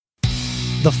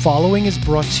The following is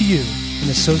brought to you in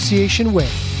association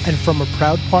with and from a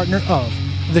proud partner of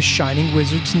the Shining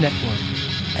Wizards Network.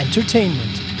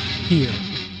 Entertainment here.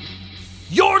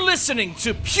 You're listening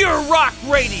to Pure Rock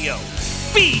Radio.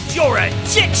 Feed your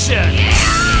addiction!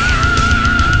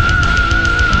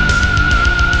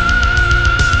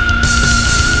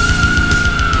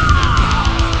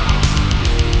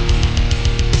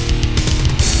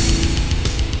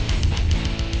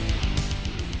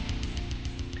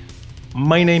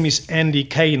 My name is Andy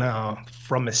Kana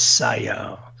from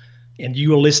Messiah, and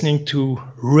you are listening to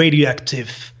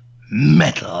Radioactive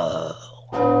Metal.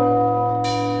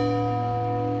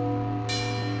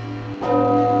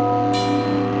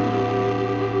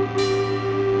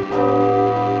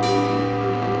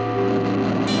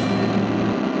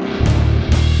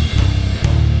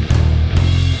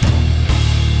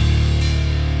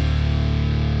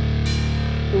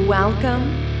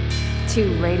 Welcome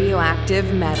to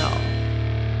Radioactive Metal.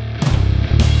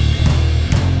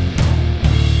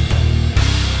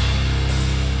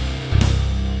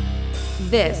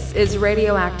 This is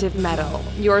Radioactive Metal,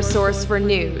 your source for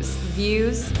news,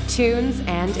 views, tunes,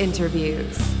 and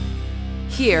interviews.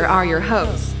 Here are your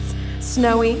hosts,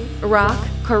 Snowy, Rock,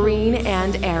 Corrine,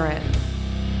 and Aaron.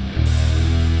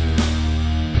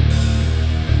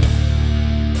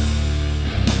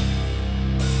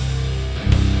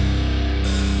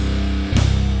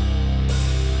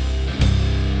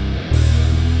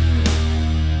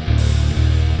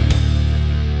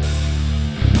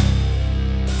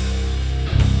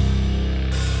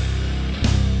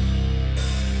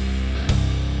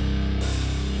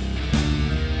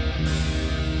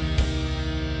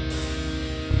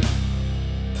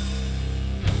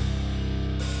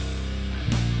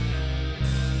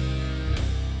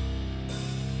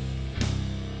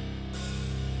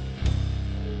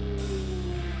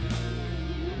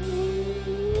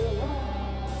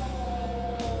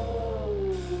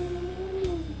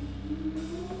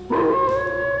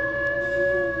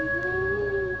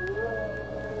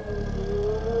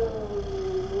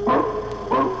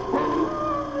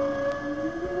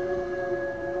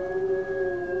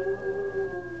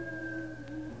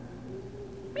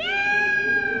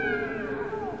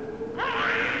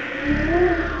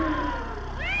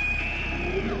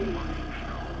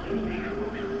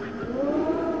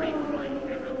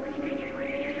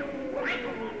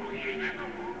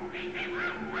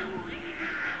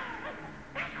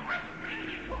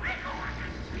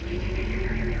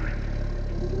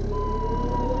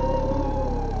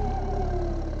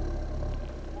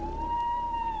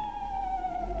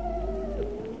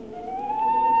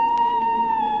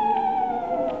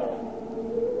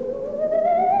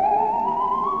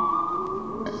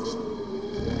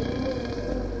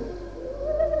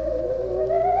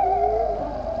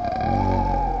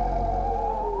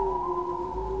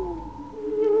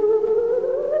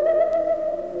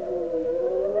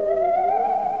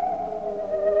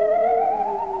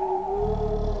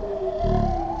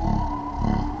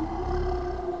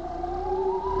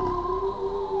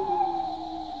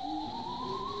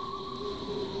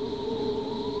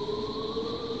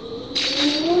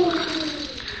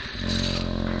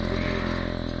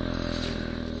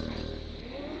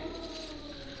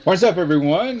 What's up,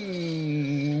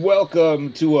 everyone?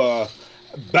 Welcome to a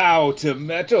Bow to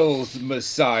Metal's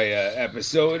Messiah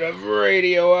episode of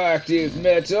Radioactive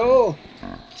Metal.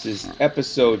 This is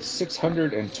episode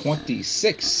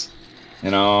 626,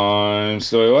 and I'm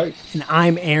Snowy White. And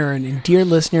I'm Aaron. And dear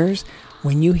listeners,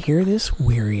 when you hear this,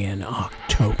 we're in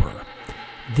October.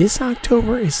 This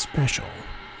October is special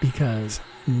because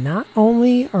not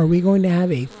only are we going to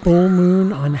have a full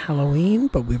moon on Halloween,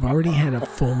 but we've already had a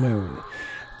full moon.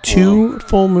 2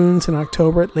 full moons in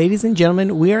October. Ladies and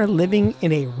gentlemen, we are living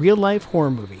in a real-life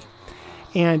horror movie.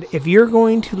 And if you're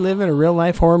going to live in a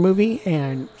real-life horror movie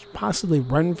and possibly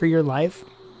run for your life,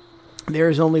 there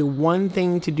is only one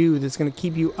thing to do that's going to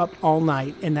keep you up all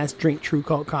night, and that's drink True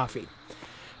Cult coffee.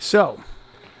 So,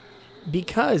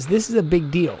 because this is a big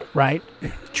deal, right?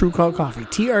 True Cult Coffee,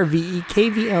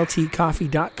 TRVEKVLT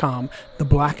coffee.com, the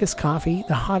blackest coffee,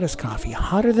 the hottest coffee,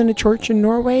 hotter than a church in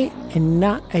Norway, and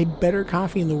not a better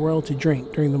coffee in the world to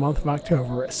drink during the month of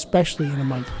October, especially in a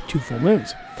month with 2 full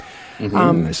moons.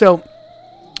 So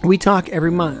we talk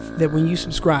every month that when you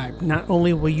subscribe, not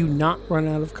only will you not run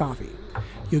out of coffee,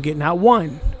 you'll get not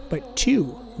 1, but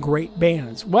 2 great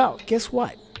bands. Well, guess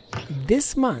what?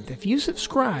 This month, if you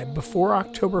subscribe before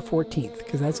October 14th,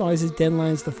 because that's always his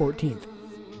deadline is the 14th.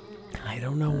 I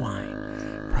don't know why.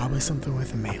 Probably something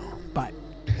with the mail. But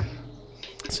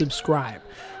subscribe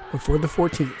before the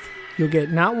 14th. You'll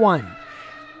get not 1,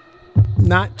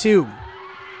 not 2,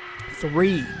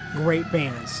 3 great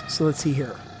bands. So let's see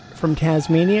here. From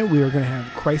Tasmania, we are going to have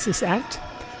Crisis Act.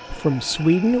 From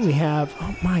Sweden, we have,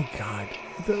 oh my God.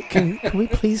 Can we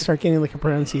please start getting like a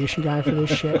pronunciation guy for this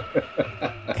shit?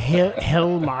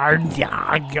 Hilmar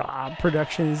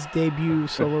Productions debut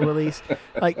solo release.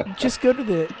 Like, just go to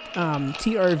the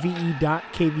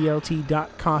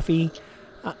trve.kvlt.coffee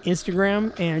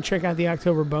Instagram and check out the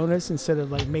October bonus instead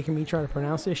of like making me try to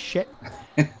pronounce this shit.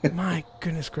 My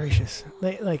goodness gracious!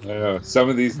 I know some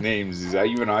of these names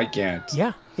even I can't.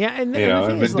 Yeah, and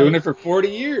I've been doing it for 40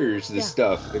 years. This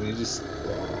stuff, and you just.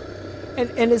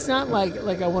 And it's not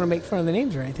like I want to make fun of the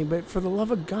names or anything, but for the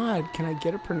love of God, can I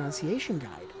get a pronunciation guide?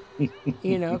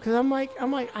 Because I'm like,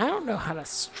 I don't know how to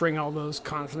string all those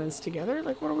consonants together.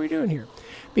 Like, what are we doing here?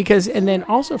 And then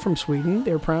also from Sweden,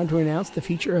 they're proud to announce the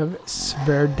feature of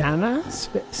Sverdirna.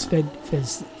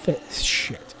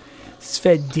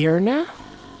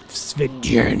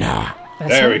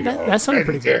 There we go. That sounded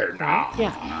pretty good. Right?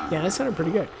 Yeah, that sounded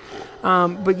pretty good.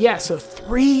 But yeah, so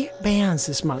 3 bands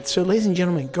this month. So ladies and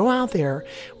gentlemen, go out there.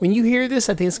 When you hear this,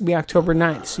 I think it's going to be October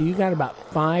 9th. So you got about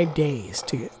 5 days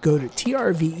to go to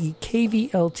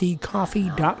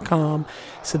trvekvltcoffee.com,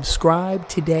 subscribe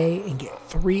today, and get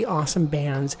 3 awesome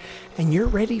bands. And you're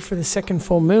ready for the second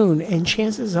full moon. And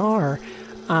chances are,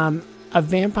 a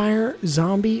vampire,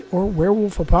 zombie, or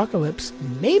werewolf apocalypse,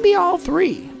 maybe all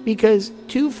 3. Because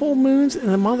 2 full moons in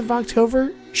the month of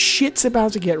October, shit's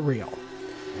about to get real.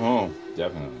 Oh,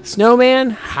 definitely.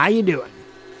 Snowman, how you doing?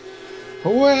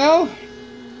 Well,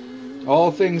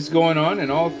 all things going on and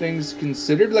all things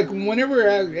considered, like whenever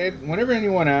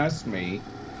anyone asks me,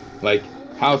 like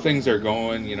how things are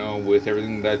going, with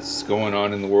everything that's going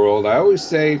on in the world, I always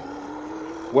say,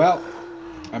 well,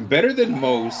 I'm better than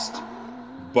most,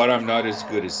 but I'm not as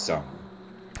good as some.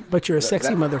 But you're a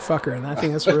sexy motherfucker, and I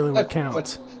think that's really what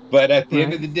counts. But at the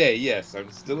end of the day, yes,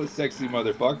 I'm still a sexy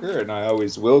motherfucker, and I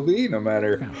always will be, no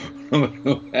matter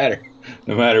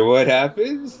what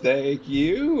happens. Thank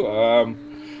you.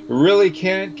 Really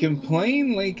can't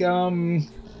complain. Like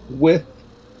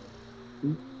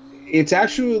it's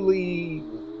actually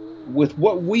with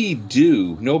what we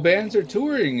do. No bands are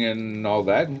touring and all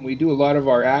that, and we do a lot of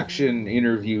our action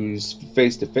interviews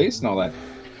face to face and all that.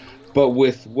 But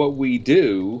with what we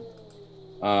do.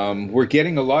 We're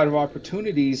getting a lot of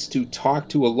opportunities to talk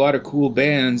to a lot of cool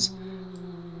bands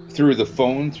through the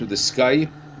phone, through the Skype,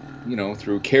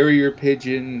 through Carrier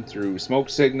Pigeon, through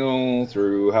Smoke Signal,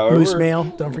 through however. Moose Mail.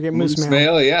 Don't forget Moose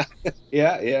Mail. Yeah.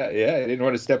 Yeah. I didn't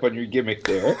want to step on your gimmick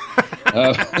there.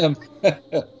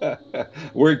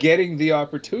 We're getting the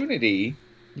opportunity,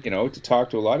 to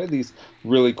talk to a lot of these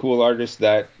really cool artists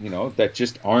that, that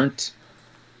just aren't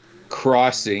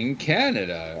crossing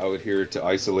Canada out here to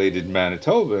isolated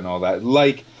Manitoba and all that,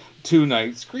 like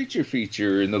tonight's Creature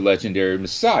feature in the legendary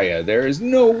Messiah. There is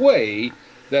no way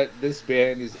that this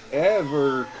band is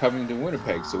ever coming to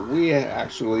Winnipeg, so we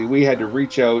had to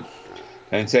reach out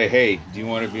and say, hey, do you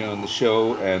want to be on the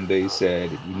show? And they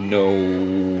said no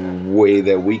way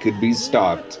that we could be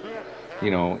stopped,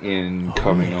 in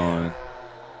coming on.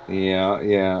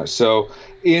 Yeah. So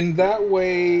in that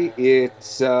way,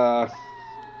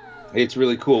 it's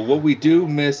really cool. What we do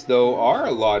miss, though, are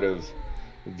a lot of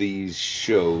these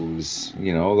shows.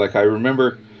 Like I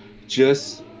remember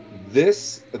just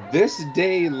this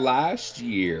day last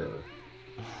year.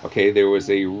 Okay, there was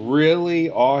a really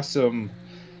awesome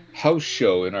house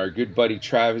show in our good buddy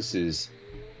Travis's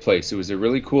place. It was a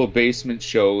really cool basement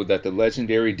show that the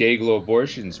legendary Dayglow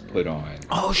Abortions put on.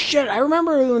 Oh shit, I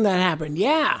remember when that happened.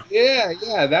 Yeah,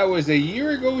 that was a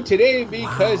year ago today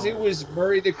because It was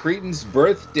Murray the Cretin's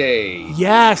birthday.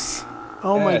 Yes.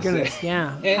 Oh my goodness.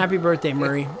 Yeah. Happy birthday,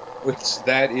 Murray. Which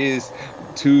that is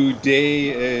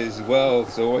today as well.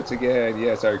 So once again,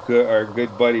 yes, our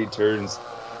good buddy turns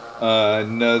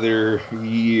another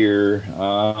year.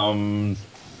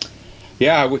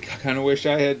 Yeah, I kind of wish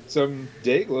I had some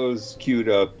Dayglows queued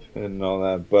up and all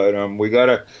that, but we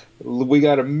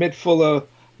got a mitt full of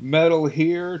metal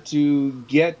here to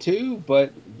get to.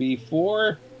 But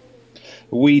before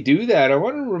we do that, I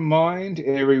want to remind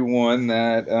everyone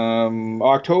that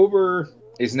October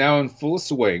is now in full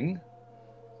swing.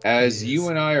 As you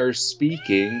and I are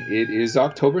speaking, it is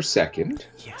October 2nd.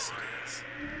 Yes, it is.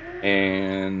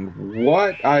 And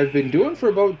what I've been doing for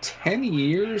about 10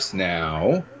 years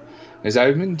now is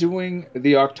I've been doing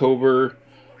the October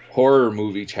Horror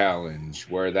Movie Challenge,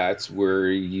 where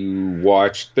you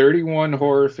watch 31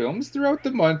 horror films throughout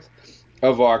the month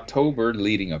of October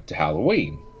leading up to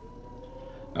Halloween.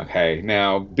 Okay,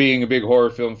 now, being a big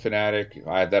horror film fanatic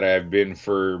that I've been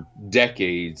for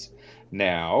decades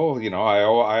now,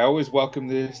 I always welcome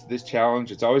this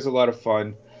challenge. It's always a lot of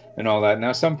fun. and all that.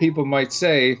 Now, some people might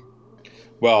say,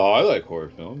 well, I like horror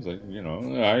films.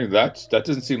 That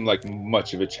doesn't seem like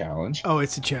much of a challenge. Oh,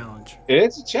 it's a challenge.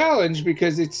 It's a challenge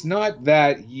because it's not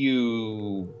that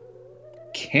you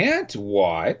can't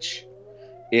watch.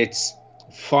 It's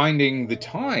finding the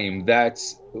time.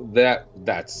 That's where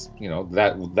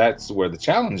the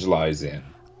challenge lies in.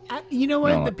 You know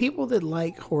what? No. The people that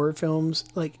like horror films,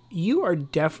 like, you are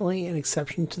definitely an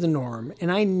exception to the norm.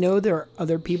 And I know there are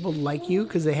other people like you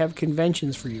because they have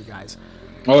conventions for you guys.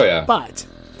 Oh, yeah. But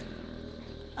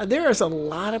there is a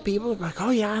lot of people like, oh,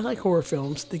 yeah, I like horror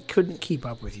films. They couldn't keep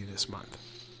up with you this month.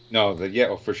 No,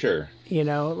 for sure. You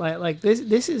know, like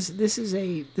this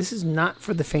is not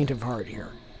for the faint of heart here.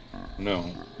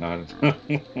 No, not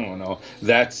no.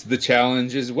 That's the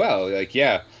challenge as well. Like,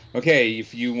 yeah, okay,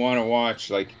 if you want to watch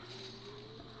like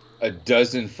a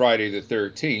dozen Friday the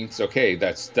 13th, okay,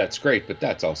 that's great, but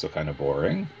that's also kind of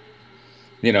boring.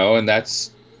 And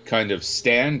that's kind of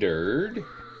standard.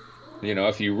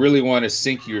 If you really want to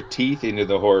sink your teeth into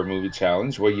the horror movie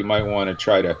challenge, well, you might want to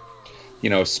try to,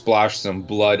 splash some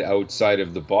blood outside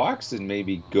of the box and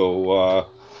maybe go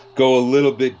a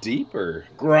little bit deeper,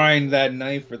 grind that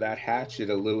knife or that hatchet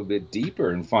a little bit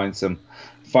deeper, and find some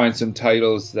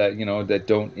titles that that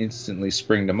don't instantly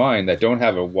spring to mind, that don't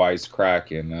have a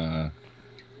wisecrack in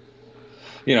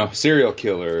serial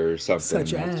killer or something.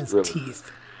 Such as really...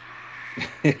 Teeth.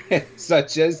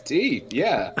 Such as Teeth,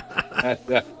 yeah.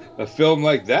 A film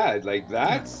like that,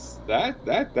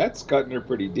 that's cutting her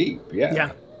pretty deep,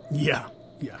 yeah. Yeah.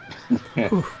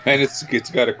 And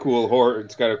it's got a cool horror,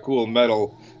 it's got a cool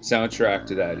metal soundtrack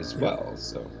to that as well.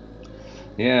 So,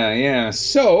 yeah.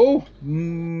 So,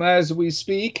 as we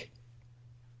speak,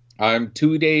 I'm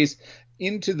 2 days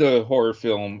into the horror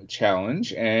film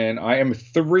challenge, and I am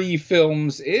 3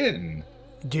 films in.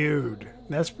 Dude,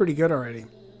 that's pretty good already.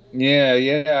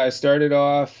 Yeah. I started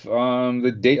off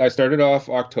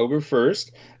October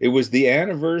 1st. It was the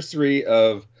anniversary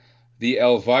of the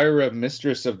Elvira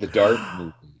Mistress of the Dark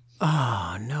movie.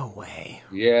 Oh, no way.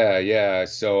 Yeah.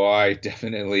 So I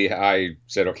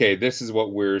said, okay, this is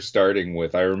what we're starting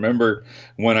with. I remember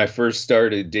when I first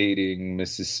started dating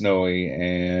Mrs. Snowy,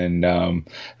 and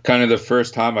kind of the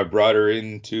first time I brought her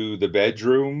into the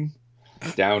bedroom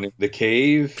down in the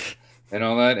cave and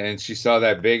all that, and she saw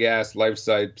that big ass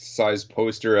life-size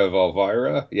poster of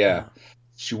Elvira. Yeah.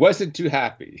 She wasn't too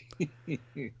happy. She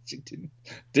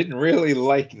didn't really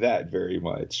like that very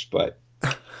much, but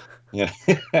yeah.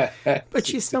 But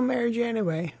she still married you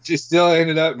anyway. She still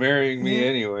ended up marrying me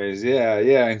anyways.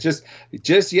 Yeah. And just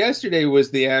yesterday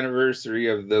was the anniversary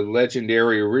of the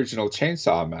legendary original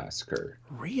Chainsaw Massacre.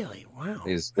 Really? Wow.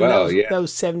 As well, that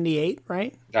was 78,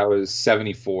 right? That was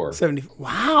 74. 70.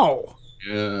 Wow.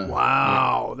 Yeah.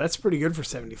 Wow, that's pretty good for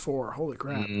 74. Holy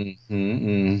crap.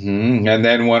 Mm-hmm. And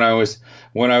then when I was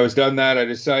done that, I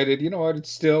decided, you know what, it's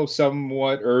still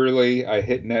somewhat early. I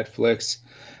hit Netflix,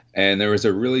 and there was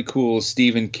a really cool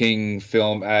Stephen King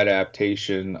film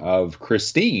adaptation of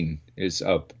Christine is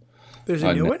up. There's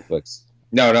a new Netflix.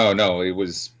 No. It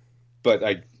was,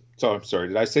 so I'm sorry.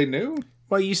 Did I say new?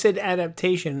 Well, you said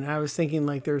adaptation. I was thinking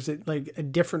like there's a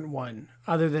different one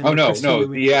other than. Oh no,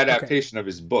 the adaptation of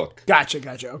his book. Gotcha.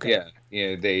 Okay.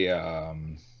 Yeah. They,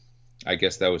 I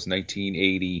guess that was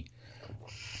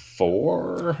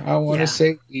 1984. I want to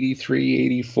say 83,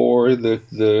 84.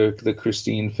 The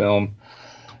Christine film.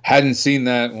 Hadn't seen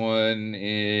that one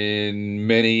in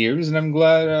many years, and I'm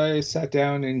glad I sat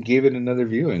down and gave it another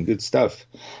viewing. Good stuff.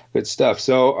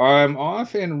 So I'm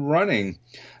off and running.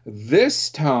 This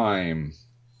time,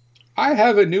 I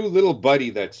have a new little buddy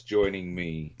that's joining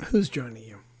me. Who's joining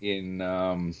you? In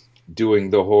doing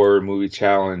the horror movie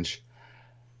challenge.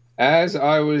 As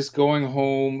I was going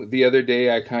home the other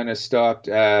day, I kind of stopped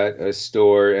at a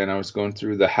store, and I was going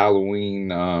through the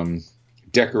Halloween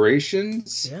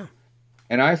decorations. Yeah.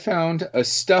 And I found a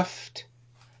stuffed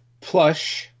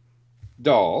plush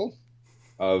doll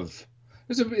of...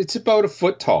 It's about a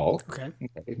foot tall. Okay.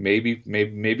 Maybe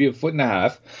a foot and a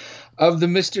half, of the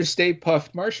Mr. Stay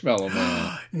Puft Marshmallow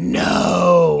Man.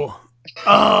 No.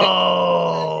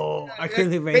 Oh, I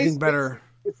couldn't think of anything better.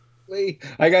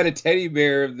 I got a teddy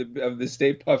bear of the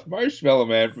Stay Puft Marshmallow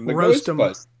Man from the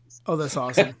Ghostbusters. Oh, that's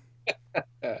awesome.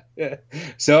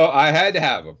 So I had to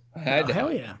have him.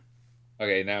 Hell yeah.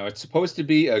 Okay, now it's supposed to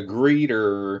be a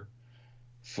greeter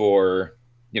for...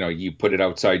 you put it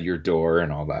outside your door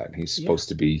and all that. He's supposed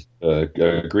to be a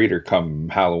greeter come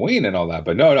Halloween and all that.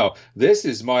 But no, this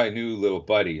is my new little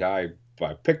buddy. I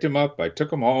picked him up. I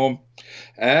took him home.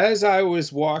 As I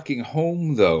was walking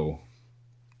home, though,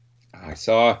 I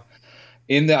saw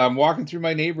I'm walking through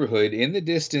my neighborhood. In the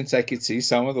distance, I could see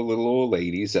some of the little old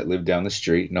ladies that live down the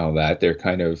street and all that. They're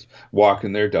kind of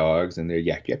walking their dogs and they're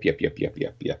yap, yap, yap, yap, yap,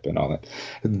 yap, yap, and all that.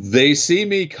 They see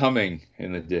me coming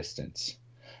in the distance,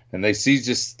 and they see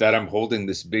just that I'm holding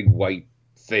this big white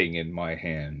thing in my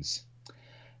hands.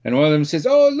 And one of them says,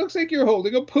 "Oh, it looks like you're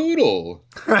holding a poodle."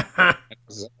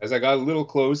 As I got a little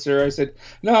closer, I said,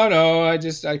 No, I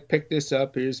picked this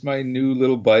up. Here's my new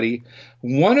little buddy.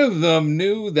 One of them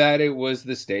knew that it was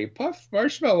the Stay Puft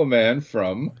Marshmallow Man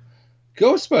from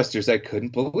Ghostbusters. I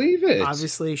couldn't believe it.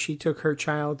 Obviously, she took her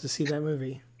child to see that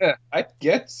movie. I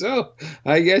guess so.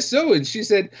 And she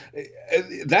said,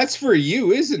 "That's for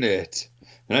you, isn't it?"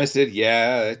 And I said,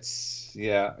 "Yeah,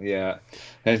 yeah.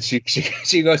 And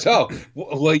she goes, "Oh,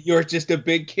 well, you're just a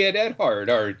big kid at heart,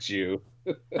 aren't you?"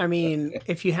 I mean,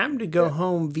 if you happen to go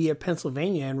home via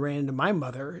Pennsylvania and ran into my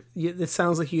mother, it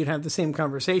sounds like you'd have the same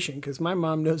conversation, because my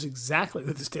mom knows exactly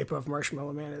who the Stay Puft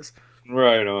Marshmallow Man is.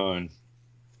 Right on.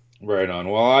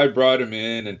 Well, I brought him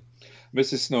in, and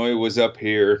Mrs. Snowy was up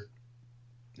here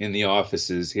in the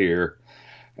offices here,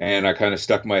 and I kind of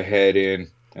stuck my head in,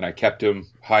 and I kept him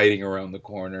hiding around the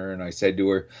corner, and I said to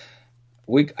her,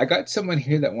 I got someone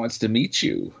here that wants to meet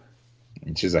you.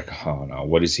 And she's like, "Oh no,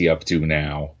 what is he up to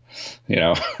now?"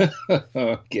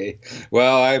 Okay.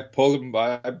 Well, I pulled him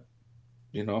by,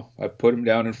 I put him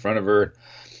down in front of her.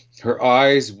 Her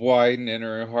eyes widened and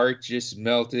her heart just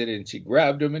melted, and she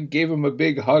grabbed him and gave him a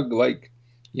big hug, like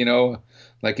an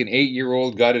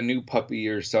 8-year-old got a new puppy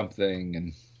or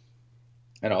something,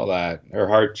 and all that. Her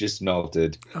heart just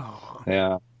melted. Oh.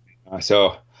 Yeah.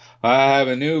 So I have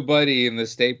a new buddy in the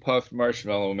Stay Puft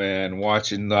Marshmallow Man,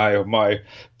 watching my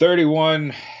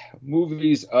 31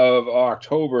 movies of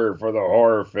October for the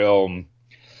horror film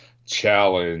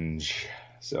challenge.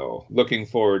 So looking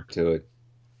forward to it.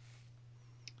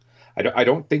 I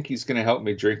don't think he's going to help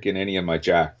me drink in any of my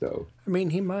Jack, though. I mean,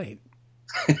 he might.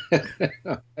 I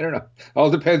don't know.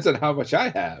 All depends on how much I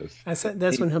have.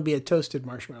 That's when he'll be a toasted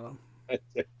marshmallow.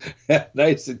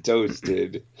 Nice and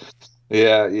toasted.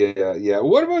 Yeah.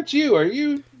 What about you? Are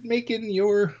you making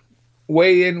your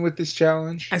way in with this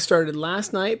challenge? I started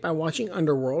last night by watching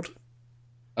Underworld.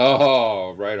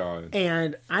 Oh, right on.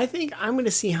 And I think I'm going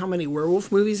to see how many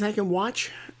werewolf movies I can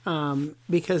watch,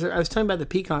 because I was talking about the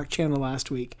Peacock channel last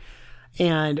week,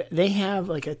 and they have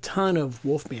like a ton of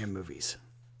Wolfman movies.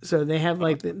 So they have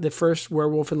like the first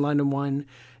Werewolf in London one,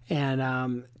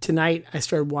 and tonight I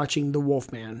started watching The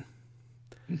Wolfman.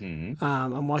 Mm-hmm.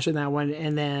 I'm watching that one,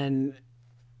 and then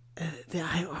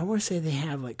I want to say they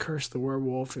have like Curse the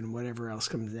Werewolf and whatever else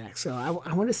comes next. So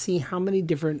I want to see how many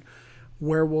different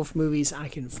werewolf movies I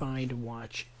can find to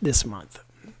watch this month.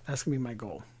 That's gonna be my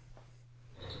goal.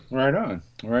 Right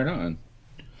on.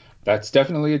 That's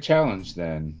definitely a challenge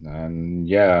then. And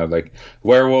yeah, like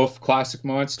Werewolf, Classic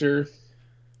Monster.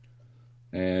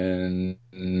 And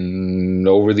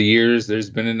over the years,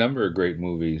 there's been a number of great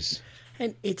movies.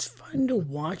 And it's fun to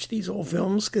watch these old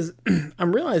films, because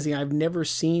I'm realizing I've never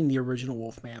seen the original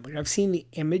Wolfman. Like, I've seen the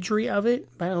imagery of it,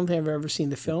 but I don't think I've ever seen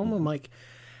the film. I'm like,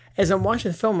 as I'm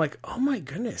watching the film, I'm like, oh my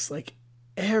goodness, like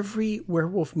every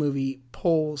werewolf movie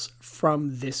pulls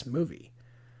from this movie.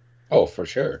 Oh, for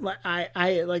sure. Like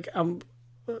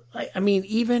I mean,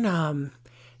 even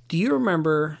do you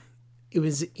remember? It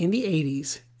was in the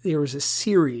 80s. There was a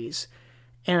series,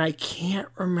 and I can't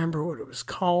remember what it was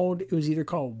called. It was either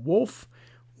called Wolf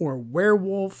or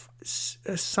Werewolf,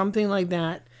 something like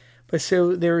that. But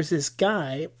so there was this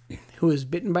guy who was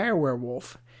bitten by a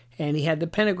werewolf, and he had the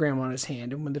pentagram on his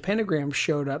hand. And when the pentagram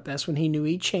showed up, that's when he knew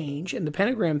he'd change. And the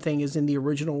pentagram thing is in the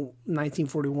original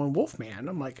 1941 Wolfman.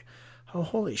 I'm like, oh,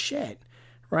 holy shit,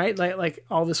 right? Like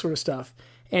all this sort of stuff.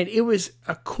 And it was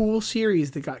a cool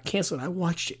series that got canceled. I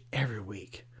watched it every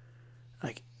week.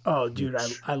 Like, oh, dude,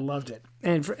 I loved it.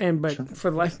 But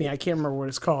for the life of me, I can't remember what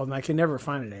it's called, and I can never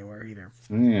find it anywhere either.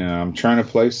 Yeah, I'm trying to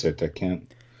place it. I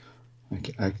can't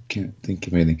think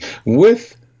of anything.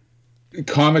 With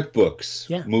comic books,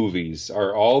 movies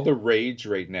are all the rage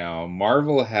right now.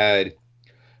 Marvel had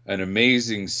an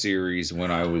amazing series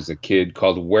when I was a kid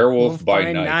called Werewolf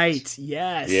by Night.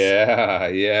 Yes. Yeah.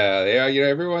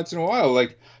 Every once in a while,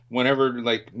 like whenever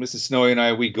like Mrs. Snowy and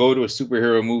I, we go to a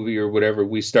superhero movie or whatever,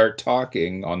 we start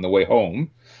talking on the way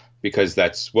home because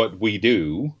that's what we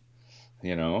do,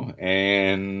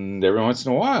 and every once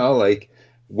in a while, like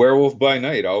Werewolf by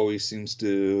Night always seems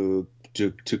to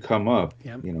come up,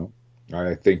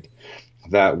 I think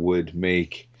that would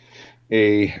make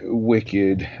a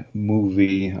wicked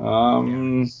movie.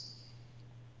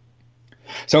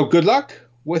 So good luck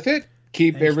with it.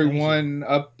 keep Thank you. everyone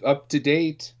up to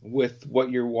date with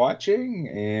what you're watching,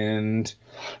 and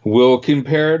we'll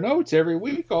compare notes every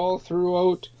week all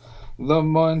throughout the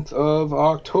month of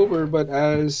October. But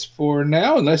as for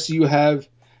now, unless you have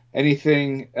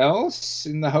anything else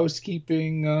in the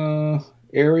housekeeping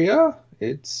area,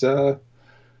 it's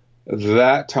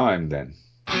that time then.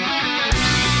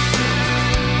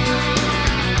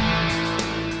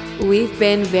 We've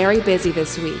been very busy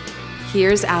this week.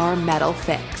 Here's our metal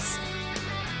fix.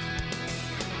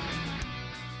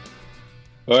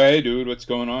 Oh, hey, dude, what's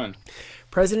going on?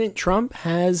 President Trump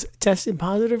has tested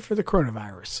positive for the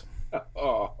coronavirus.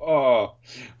 Oh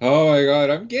my God!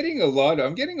 I'm getting a lot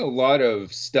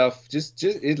of stuff.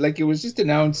 It was just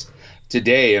announced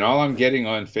today, and all I'm getting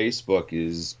on Facebook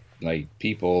is like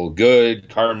people good,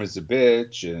 karma's a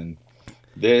bitch, and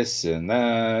this and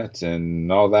that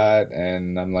and all that,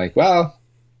 and I'm like, well,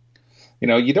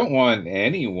 you don't want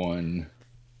anyone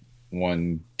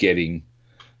getting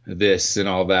this and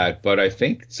all that, but I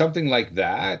think something like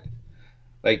that,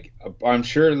 like I'm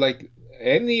sure, like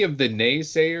any of the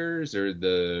naysayers or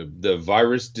the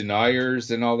virus deniers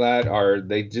and all that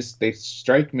they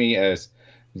strike me as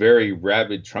very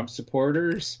rabid Trump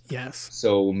supporters. Yes.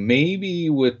 So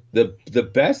maybe with the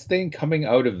best thing coming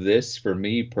out of this for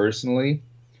me personally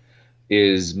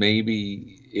is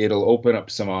maybe it'll open up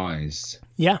some eyes.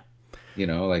 Yeah.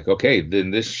 Like, okay,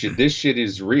 then this shit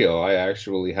is real. I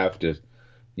actually have to,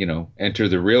 enter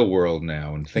the real world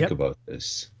now and think about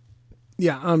this.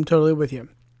 Yeah, I'm totally with you.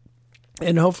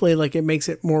 And hopefully, like, it makes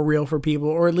it more real for people,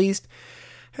 or at least,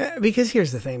 because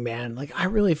here's the thing, man. Like, I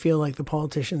really feel like the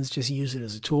politicians just use it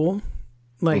as a tool.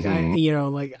 Like,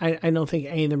 I don't think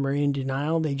any of them are in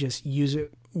denial. They just use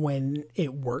it when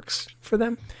it works for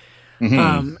them.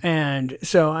 And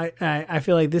so I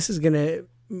feel like this is going to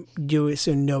do it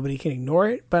so nobody can ignore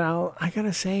it. But I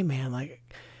gotta say, man, like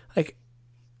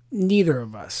neither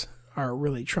of us are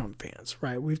really Trump fans,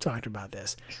 right? We've talked about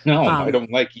this. No, I don't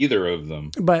like either of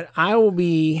them. But I will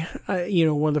be,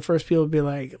 one of the first people to be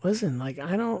like, listen, like,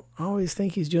 I don't always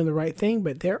think he's doing the right thing,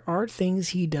 but there are things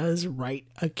he does right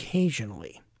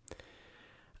occasionally.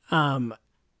 I'm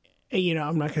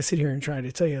not going to sit here and try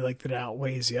to tell you like that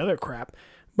outweighs the other crap,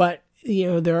 but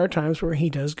there are times where he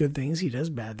does good things, he does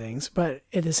bad things, but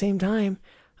at the same time,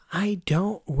 I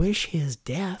don't wish his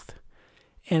death.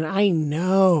 And I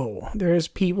know there's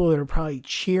people that are probably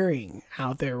cheering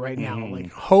out there right now,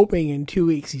 like hoping in 2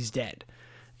 weeks he's dead,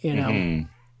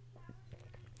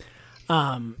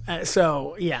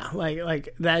 So yeah,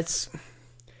 like that's,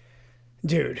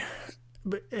 dude.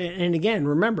 But, and again,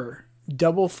 remember,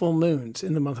 double full moons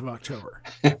in the month of October,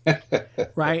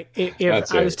 right?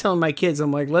 If I was telling my kids,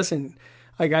 I'm like, listen,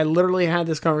 like I literally had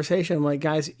this conversation. I'm like,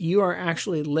 guys, you are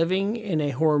actually living in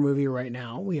a horror movie right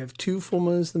now. We have 2 full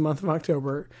moons in the month of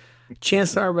October.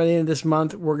 Chances are by the end of this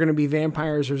month, we're going to be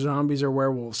vampires or zombies or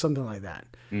werewolves, something like that.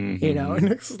 And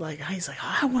it's like, he's like,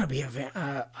 I want to be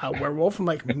a werewolf. I'm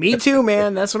like, me too,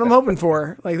 man. That's what I'm hoping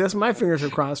for. Like, that's my fingers are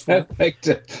crossed for.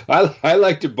 I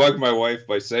like to bug my wife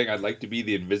by saying I'd like to be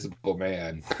the Invisible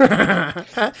Man.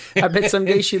 I bet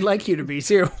someday she'd like you to be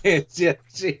too. Yeah,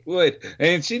 she would.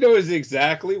 And she knows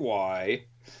exactly why,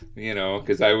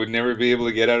 because I would never be able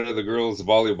to get out of the girls'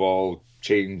 volleyball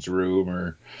change room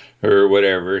or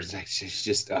whatever. It's like, she's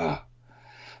just, I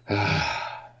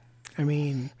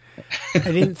mean, I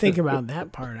didn't think about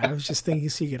that part. I was just thinking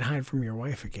so you could hide from your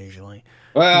wife occasionally.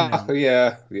 Well,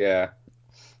 yeah.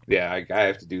 I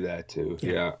have to do that too.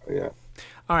 Yeah.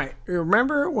 All right.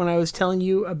 Remember when I was telling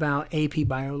you about AP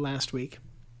Bio last week?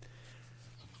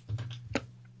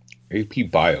 AP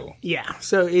Bio. Yeah.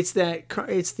 So it's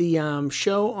the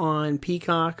show on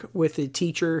Peacock with a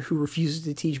teacher who refuses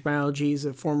to teach biology. He's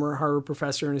a former Harvard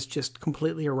professor and is just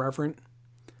completely irreverent.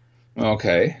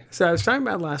 Okay. So I was talking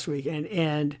about it last week,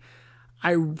 and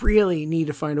I really need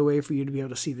to find a way for you to be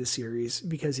able to see this series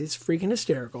because it's freaking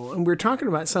hysterical. And we're talking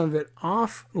about some of it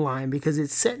offline because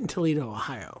it's set in Toledo,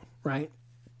 Ohio, right?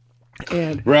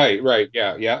 And right,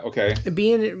 yeah, okay.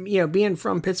 Being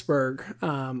from Pittsburgh,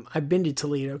 I've been to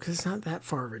Toledo because it's not that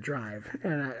far of a drive,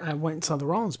 and I went and saw the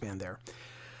Rollins Band there.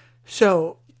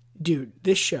 So, dude,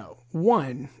 this show,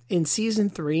 in season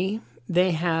 3,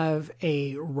 they have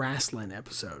a wrestling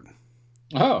episode.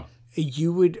 Oh.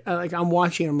 You would, I'm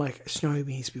watching, I'm like, Snowy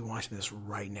needs to be watching this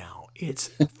right now. It's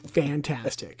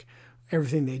fantastic.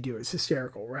 Everything they do is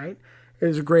hysterical, right? It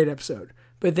was a great episode.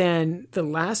 But then the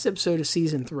last episode of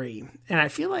season 3, and I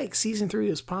feel like season 3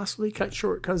 was possibly cut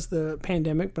short because of the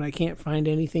pandemic, but I can't find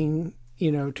anything,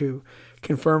 to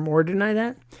confirm or deny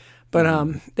that.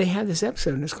 But they had this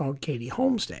episode, and it's called Katie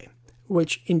Holmes Day,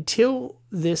 which until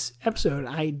this episode,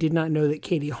 I did not know that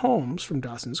Katie Holmes from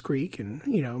Dawson's Creek and,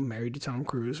 married to Tom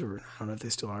Cruise, or I don't know if they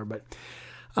still are, but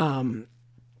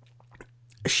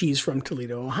she's from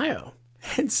Toledo, Ohio.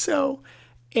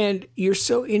 And you're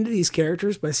so into these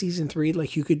characters by season 3,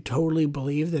 like you could totally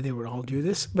believe that they would all do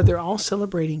this, but they're all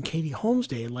celebrating Katie Holmes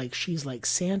Day like she's like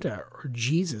Santa or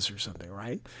Jesus or something,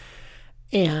 right?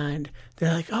 And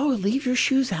they're like, oh, leave your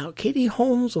shoes out. Katie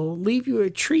Holmes will leave you a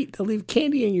treat. They'll leave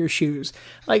candy in your shoes.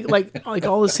 Like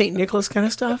all the St. Nicholas kind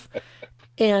of stuff.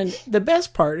 And the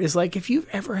best part is, like, if you've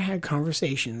ever had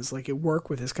conversations like at work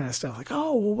with this kind of stuff, like,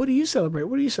 oh, well, what do you celebrate?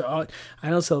 What do you celebrate? Oh, I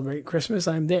don't celebrate Christmas.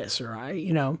 I'm this, or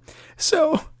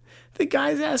So the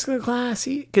guy's asking the class,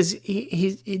 because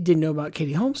he didn't know about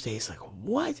Katie Holmes Day. He's like,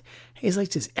 what? He's like,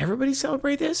 does everybody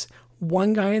celebrate this?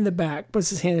 One guy in the back puts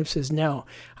his hand up and says, no,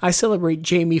 I celebrate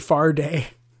Jamie Farr Day.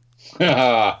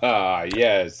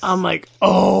 Yes. I'm like,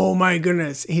 oh my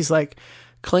goodness. He's like,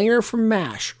 Klinger from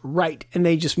MASH, right? And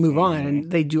they just move on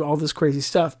and they do all this crazy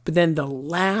stuff. But then the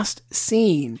last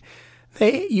scene,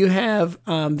 you have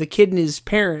the kid and his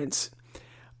parents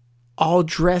all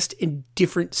dressed in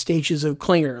different stages of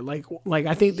Klinger. Like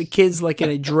I think the kid's like in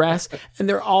a dress and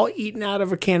they're all eating out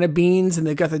of a can of beans and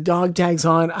they got the dog tags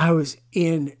on. I was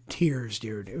in tears,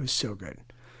 dude. It was so good.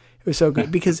 It was so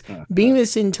good because being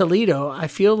this in Toledo, I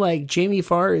feel like Jamie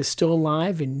Farr is still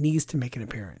alive and needs to make an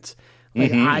appearance.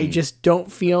 Like, I just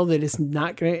don't feel that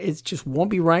it just won't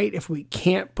be right if we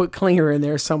can't put Klinger in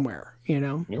there somewhere,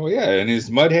 Oh, yeah, and his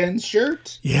Mudhens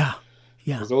shirt. Yeah.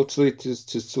 His old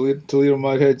Toledo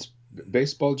Mudhens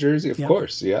baseball jersey, of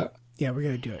course, yeah. Yeah, we're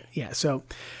going to do it. Yeah, so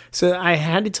I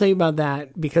had to tell you about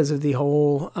that because of the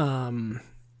whole,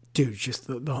 just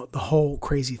the whole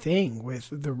crazy thing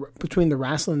with between the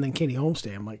wrestling and Katie Holmes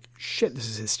Day. I'm like, shit, this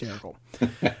is hysterical.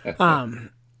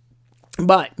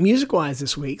 But music-wise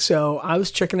this week, so I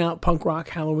was checking out Punk Rock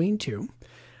Halloween 2.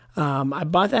 I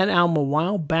bought that album a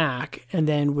while back, and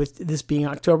then with this being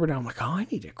October now, I'm like, oh, I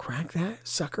need to crack that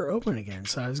sucker open again.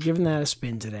 So I was giving that a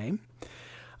spin today.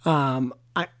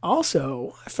 I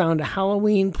also found a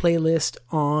Halloween playlist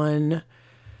on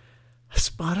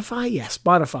Spotify. Yeah,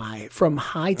 Spotify from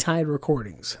High Tide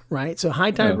Recordings, right? So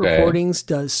High Tide Recordings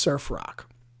does surf rock.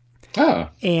 Oh.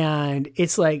 And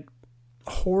it's like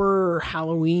horror,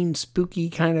 Halloween, spooky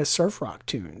kind of surf rock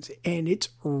tunes, and it's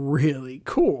really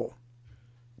cool.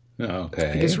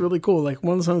 Okay, it's really cool. Like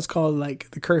one of the songs called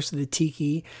like "The Curse of the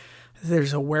Tiki."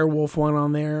 There's a werewolf one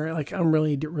on there. Like I'm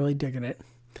really digging it.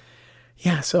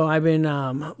 Yeah, so I've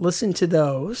been listening to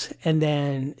those, and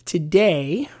then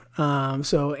today,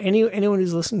 so anyone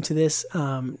who's listening to this,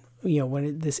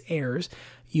 when this airs,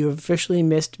 you have officially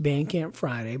missed Bandcamp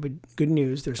Friday, but good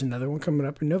news, there's another one coming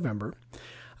up in November.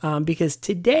 Because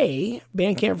today,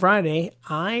 Bandcamp Friday,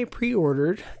 I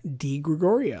pre-ordered Dee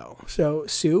Gregorio. So,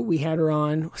 Sue, we had her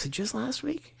on, was it just last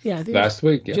week? Yeah, I think last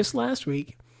week, yeah. Just last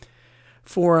week.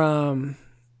 For,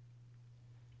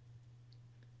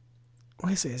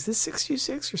 what is it? Is this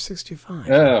 626 or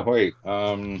 625? Wait.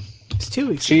 It's 2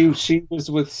 weeks ago. She was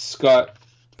with Scott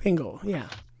Pingle, yeah.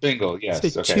 Pingle,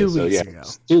 yes. So 2 weeks ago.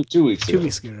 2 weeks ago. 2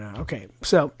 weeks ago now. Okay,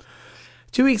 so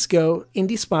 2 weeks ago,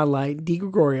 Indie Spotlight, Dee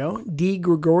Gregorio. Dee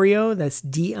Gregorio, that's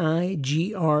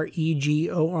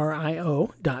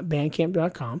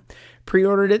DIGREGORIO.bandcamp.com.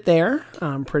 Pre-ordered it there.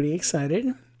 I'm pretty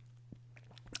excited.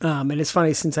 And it's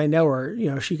funny, since I know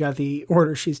her, she got the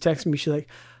order. She's texting me. She's like,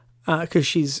 because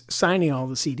she's signing all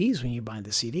the CDs when you buy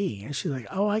the CD. And she's like,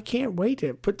 oh, I can't wait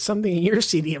to put something in your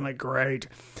CD. I'm like, great.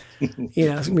 It's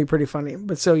going to be pretty funny.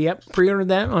 But so, yep, pre-ordered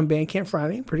that on Bandcamp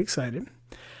Friday. Pretty excited.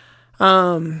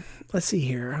 Let's see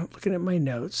here. Looking at my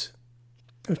notes.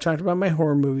 I've talked about my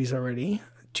horror movies already.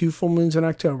 2 full moons in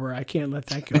October. I can't let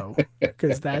that go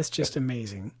because that's just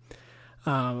amazing.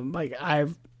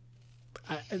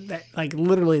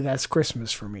 Literally that's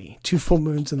Christmas for me. 2 full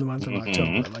moons in the month of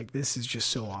October. Like this is just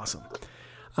so awesome.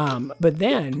 But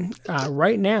then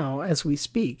right now, as we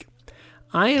speak,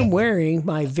 I am wearing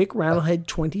my Vic Rattlehead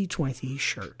 2020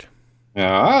 shirt.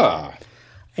 Ah.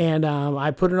 And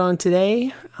I put it on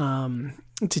today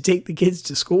to take the kids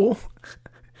to school.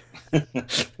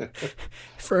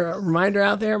 For a reminder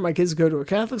out there, my kids go to a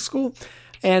Catholic school.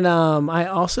 And I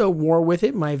also wore with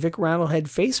it my Vic Rattlehead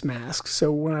face mask.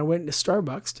 So when I went to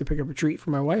Starbucks to pick up a treat for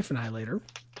my wife and I later,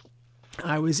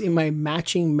 I was in my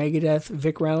matching Megadeth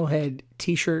Vic Rattlehead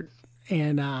t-shirt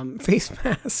and face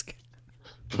mask.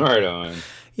 Right on.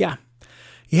 Yeah.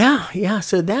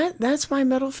 So that's my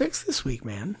metal fix this week,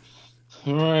 man.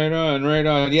 Right on, right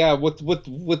on. Yeah, with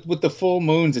the full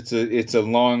moons, it's a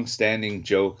long standing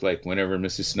joke. Like whenever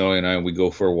Mrs. Snowy and I we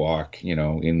go for a walk,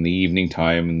 in the evening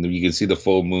time, and you can see the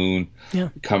full moon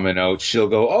coming out. She'll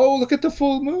go, "Oh, look at the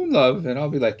full moon, love," and I'll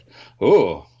be like,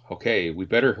 "Oh, okay, we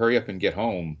better hurry up and get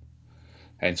home."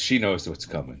 And she knows what's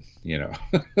coming,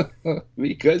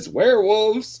 because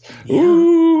werewolves. Yeah.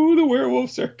 Ooh, the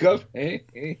werewolves are coming.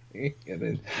 And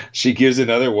then she gives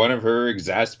another one of her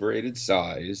exasperated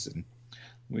sighs, and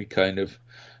we kind of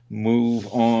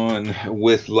move on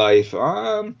with life.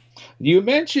 You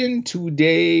mentioned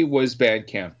today was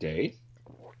Bandcamp Day.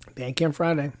 Bandcamp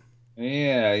Friday.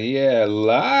 Yeah.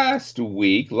 Last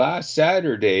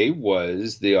Saturday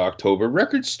was the October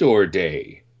Record Store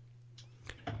Day.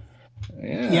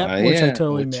 Yeah, which I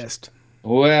totally missed.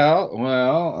 Well,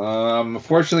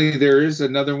 unfortunately, there is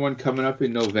another one coming up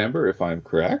in November, if I'm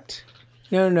correct.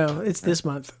 No, it's this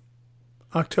month,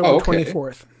 October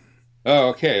 24th. Oh,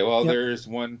 okay. Well, there's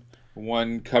one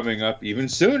coming up even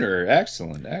sooner.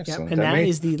 Excellent. Yep, and that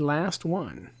is the last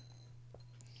one.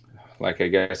 Like, I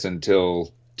guess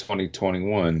until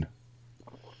 2021.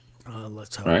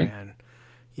 Let's hope, right? Man.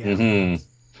 Yeah. Mm-hmm.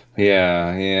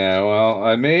 Yeah. Well,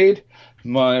 I made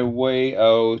my way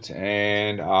out,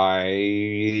 and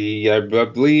I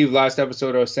believe last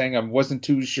episode I was saying I wasn't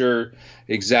too sure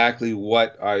exactly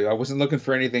what I wasn't looking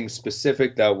for anything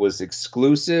specific that was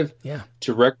exclusive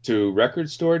to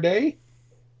Record Store Day,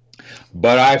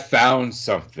 but I found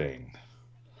something.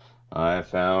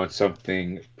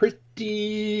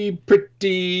 Pretty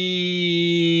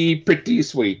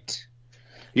sweet.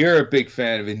 You're a big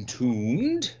fan of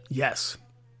Entombed? Yes.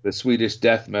 The Swedish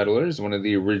death metalers, one of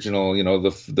the original,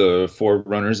 the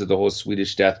forerunners of the whole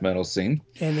Swedish death metal scene.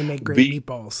 And they make great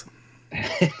meatballs.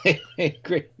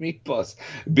 Great meatballs.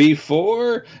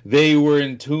 Before they were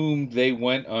Entombed, they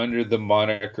went under the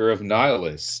moniker of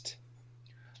Nihilist.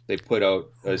 They put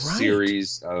out a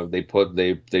series. They put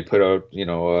out,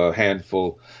 a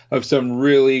handful of some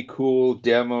really cool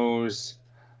demos.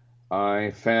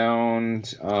 I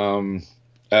found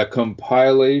a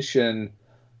compilation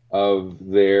of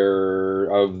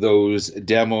those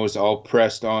demos all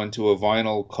pressed onto a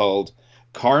vinyl called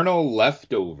Carnal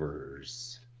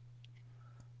Leftovers.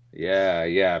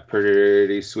 Yeah,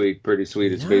 pretty sweet. It's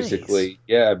nice. Basically,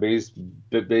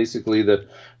 basically the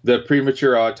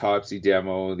Premature Autopsy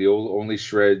demo, the Only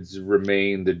Shreds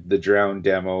Remain, the Drowned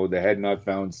demo, the Head Not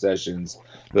Found sessions,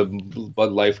 the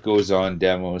But Life Goes On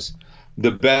demos,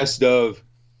 the best of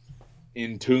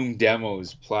Entombed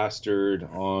demos plastered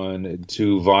on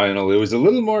to vinyl. It was a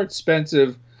little more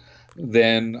expensive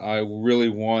than I really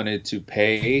wanted to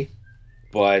pay,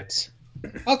 but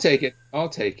I'll take it.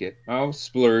 I'll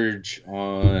splurge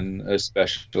on a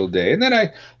special day. And then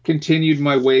I continued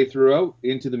my way throughout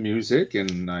into the music,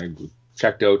 and I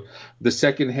checked out the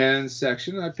secondhand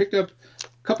section. I picked up a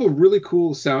couple of really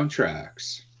cool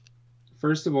soundtracks.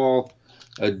 First of all,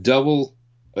 a double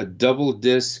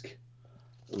disc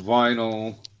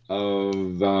vinyl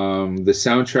of the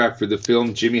soundtrack for the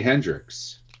film Jimi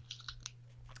Hendrix.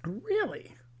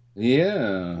 Really?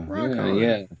 Yeah. Rock on.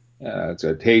 Yeah. It's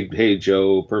a Hey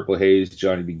Joe, Purple Haze,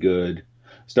 Johnny Be Good,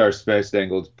 Star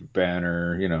Spangled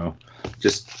Banner.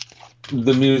 Just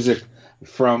the music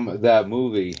from that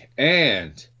movie.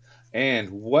 And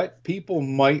what people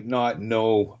might not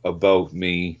know about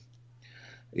me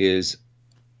is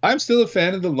I'm still a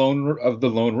fan of the Lone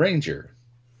Ranger.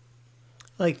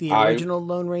 Like the original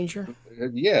Lone Ranger?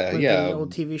 Yeah. The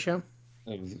old TV show?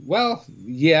 Well,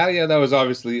 yeah, that was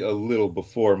obviously a little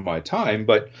before my time,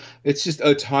 but it's just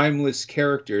a timeless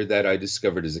character that I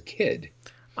discovered as a kid.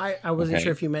 I wasn't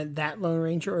sure if you meant that Lone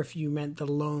Ranger or if you meant the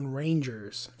Lone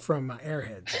Rangers from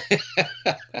Airheads.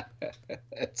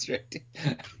 That's right.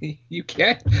 You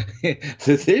can't.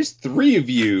 There's three of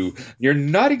you. You're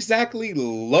not exactly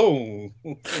lone.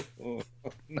 Well,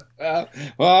 I'm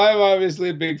obviously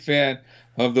a big fan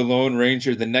of the Lone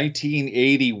Ranger, the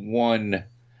 1981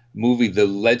 movie, The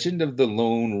Legend of the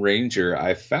Lone Ranger.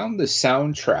 I found the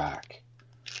soundtrack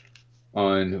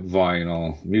on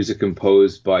vinyl, music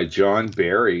composed by John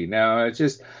Barry. Now,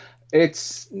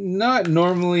 it's not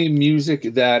normally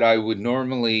music that I would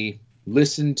normally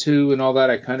listen to and all that.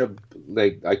 I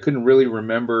couldn't really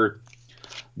remember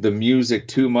the music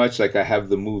too much. Like, I have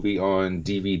the movie on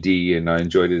DVD and I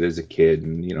enjoyed it as a kid,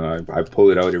 and I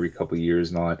pull it out every couple of years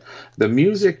and all that. The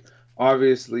music,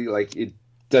 obviously, like, it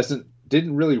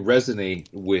didn't really resonate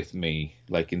with me,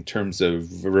 like, in terms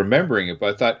of remembering it,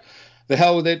 but I thought, the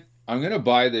hell with it, I'm going to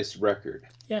buy this record.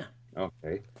 Yeah.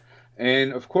 Okay.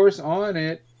 And, of course, on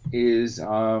it is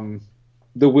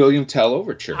The William Tell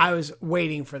Overture. I was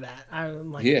waiting for that.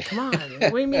 I'm like, Yeah. come on.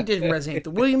 What do you mean it didn't resonate?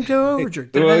 The William Tell Overture.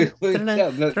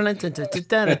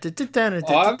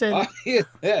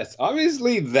 Yes,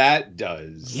 obviously that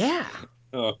does. Yeah.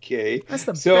 Okay. That's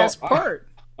the best part.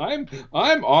 I'm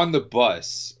on the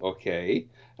bus, okay,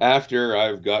 after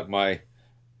I've got my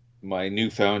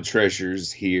newfound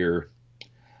treasures here.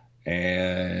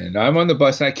 And I'm on the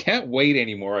bus and I can't wait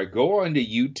anymore. I go onto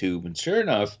YouTube and sure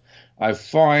enough, I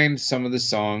find some of the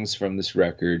songs from this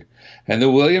record, and the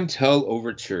William Tell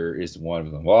Overture is one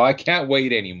of them. Well, I can't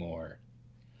wait anymore.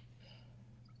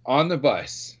 On the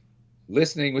bus,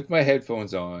 listening with my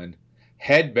headphones on,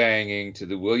 headbanging to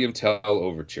the William Tell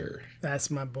Overture. That's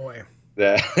my boy.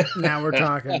 That Now we're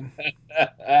talking.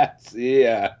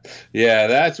 yeah,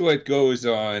 that's what goes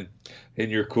on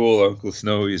in your cool Uncle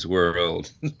Snowy's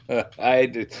world.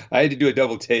 I had to do a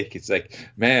double take. It's like,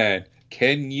 man,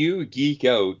 can you geek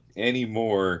out any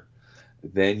more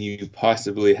than you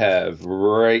possibly have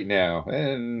right now?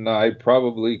 And I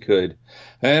probably could.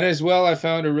 And as well, I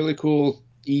found a really cool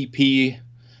EP,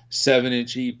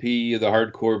 7-inch EP of the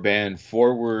hardcore band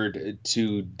Forward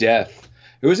to Death.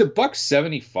 It was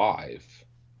 $1.75.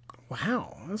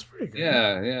 Wow, that's pretty good.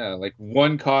 Yeah. Like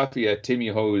one coffee at Timmy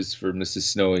Ho's for Mrs.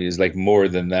 Snowy is like more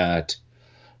than that.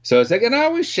 So it's like, and I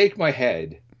always shake my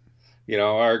head. You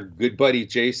know, our good buddy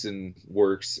Jason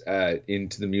works at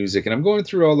Into the Music, and I'm going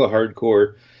through all the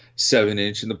hardcore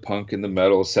 7-inch and the punk and the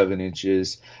metal 7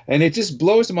 inches, and it just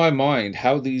blows my mind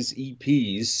how these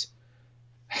EPs,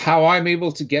 how I'm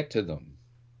able to get to them.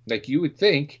 Like you would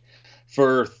think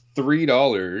for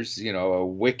 $3, you know, a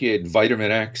Wicked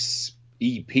Vitamin X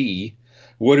EP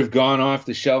would have gone off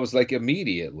the shelves like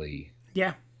immediately.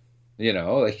 Yeah. You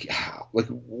know, like how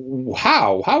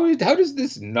does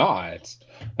this not?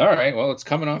 All right, well, it's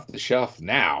coming off the shelf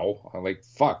now. I'm like,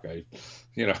 fuck, it's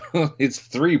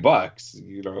 $3.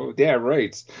 You know, damn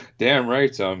right,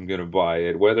 I'm gonna buy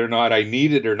it, whether or not I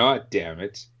need it or not. Damn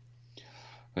it,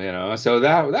 you know. So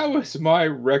that was my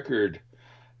record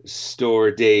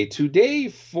store day today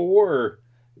for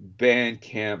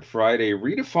Bandcamp Friday.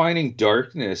 Redefining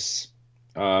Darkness,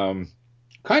 kind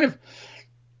of.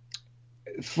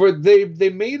 They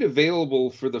made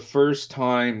available for the first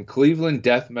time Cleveland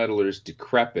death metalers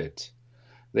Decrepit.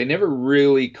 They never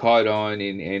really caught on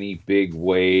in any big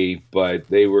way, but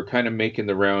they were kind of making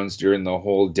the rounds during the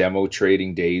whole demo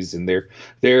trading days, and their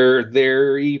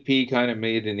EP kind of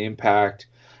made an impact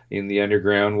in the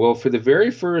underground. Well, for the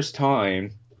very first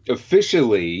time,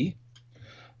 officially,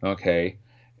 okay,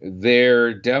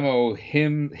 their demo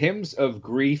Hymns of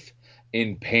Grief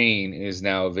in Pain is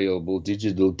now available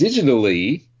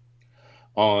digitally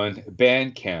on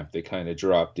Bandcamp. They kind of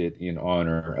dropped it in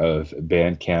honor of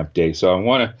Bandcamp Day. So I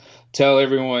want to tell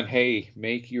everyone, hey,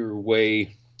 make your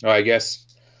way. Oh, I guess,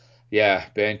 yeah,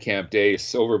 Bandcamp Day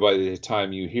is over by the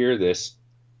time you hear this.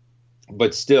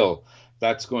 But still,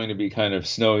 that's going to be kind of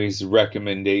Snowy's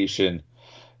recommendation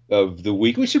of the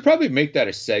week. We should probably make that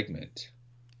a segment.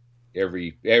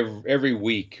 Every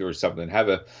week or something, have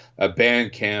a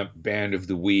Bandcamp band of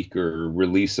the week or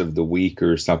release of the week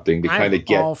or something to kind of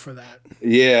get all for that.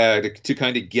 Yeah, to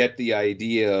kind of get the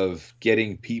idea of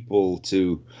getting people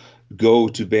to go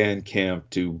to Bandcamp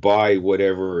to buy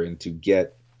whatever and to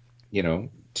get, you know,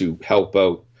 to help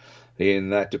out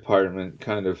in that department.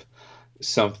 Kind of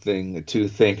something to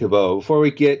think about before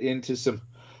we get into some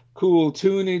cool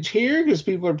tunage here, because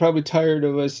people are probably tired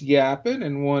of us yapping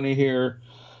and want to hear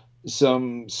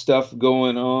some stuff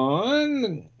going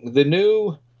on. The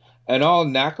new Anal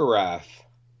Nakaraf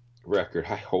record.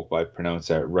 I hope I pronounced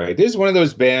that right. This is one of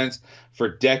those bands for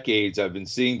decades. I've been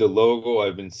seeing the logo.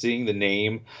 I've been seeing the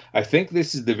name. I think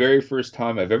this is the very first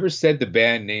time I've ever said the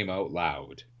band name out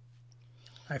loud.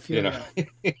 I feel that.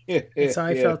 That's how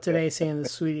I felt today saying the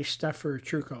Swedish stuff for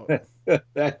True Coat.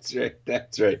 That's right.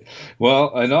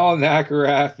 Well, Anal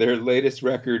Nakaraf, their latest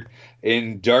record,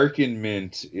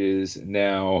 Endarkenment, is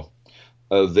now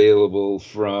available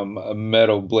from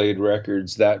Metal Blade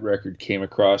Records. That record came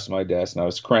across my desk and I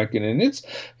was cranking, and it's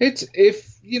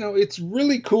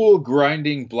really cool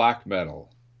grinding black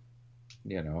metal,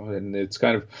 you know, and it's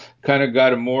kind of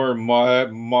got a more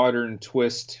modern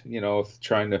twist, you know,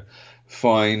 trying to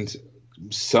find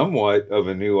somewhat of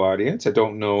a new audience. I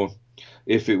don't know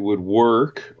if it would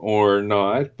work or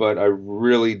not, but I'm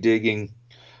really digging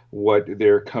what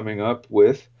they're coming up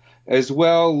with. As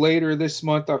well, later this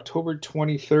month, October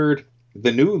 23rd,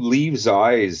 the new Leaves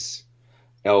Eyes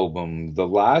album, The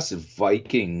Last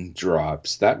Viking,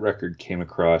 drops. That record came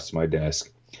across my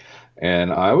desk,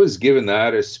 and I was giving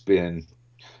that a spin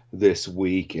this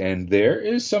week. And there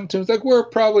is some tunes, like we're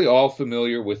probably all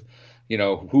familiar with, you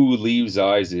know, who Leaves'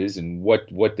 Eyes is and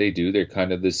what they do. They're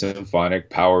kind of the symphonic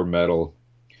power metal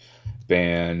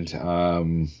band,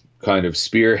 kind of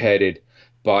spearheaded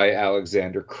by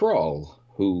Alexander Krull,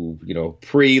 who, you know,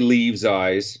 pre-Leaves'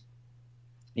 Eyes,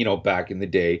 you know, back in the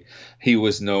day, he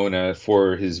was known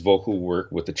for his vocal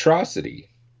work with Atrocity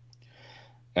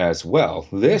as well.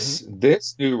 This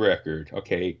new record,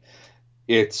 okay,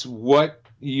 it's what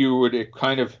you would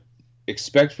kind of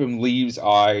expect from Leaves'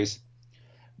 Eyes,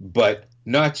 but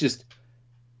not just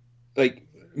like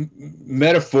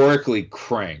metaphorically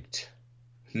cranked,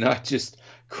 not just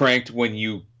cranked when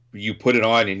you put it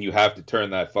on and you have to turn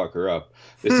that fucker up.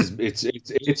 This is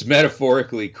it's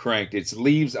metaphorically cranked. It's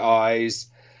Leaves' Eyes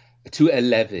to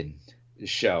 11,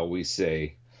 shall we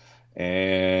say.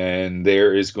 And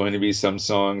there is going to be some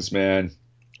songs, man,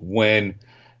 when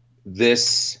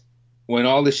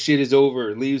all this shit is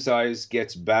over, Leaves' Eyes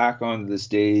gets back on the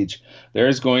stage,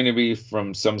 there's going to be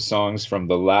some songs from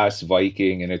The Last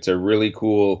Viking, and it's a really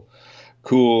cool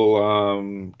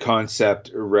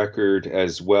concept record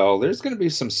as well. There's going to be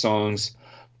some songs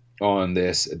on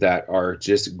this that are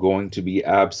just going to be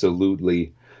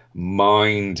absolutely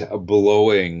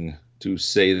mind-blowing, to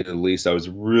say the least. I was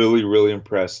really, really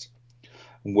impressed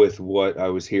with what I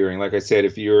was hearing. Like I said,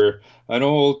 if you're an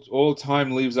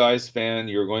old-time Leaves' Eyes fan,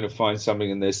 you're going to find something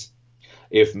in this.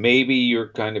 If maybe you're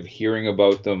kind of hearing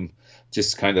about them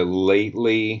just kind of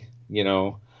lately, you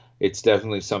know, it's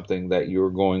definitely something that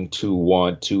you're going to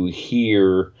want to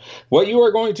hear. What you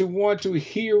are going to want to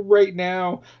hear right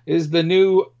now is the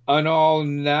new Anal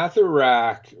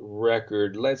Natharac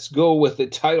record. Let's go with the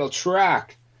title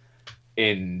track,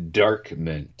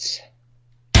 Endarkment.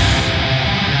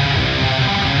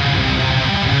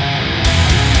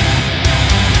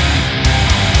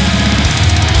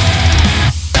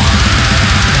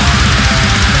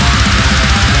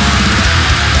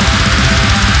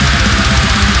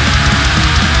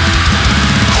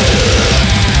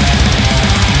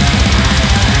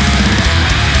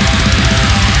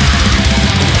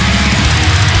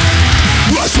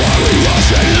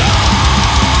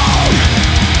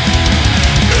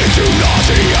 Into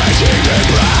nauseating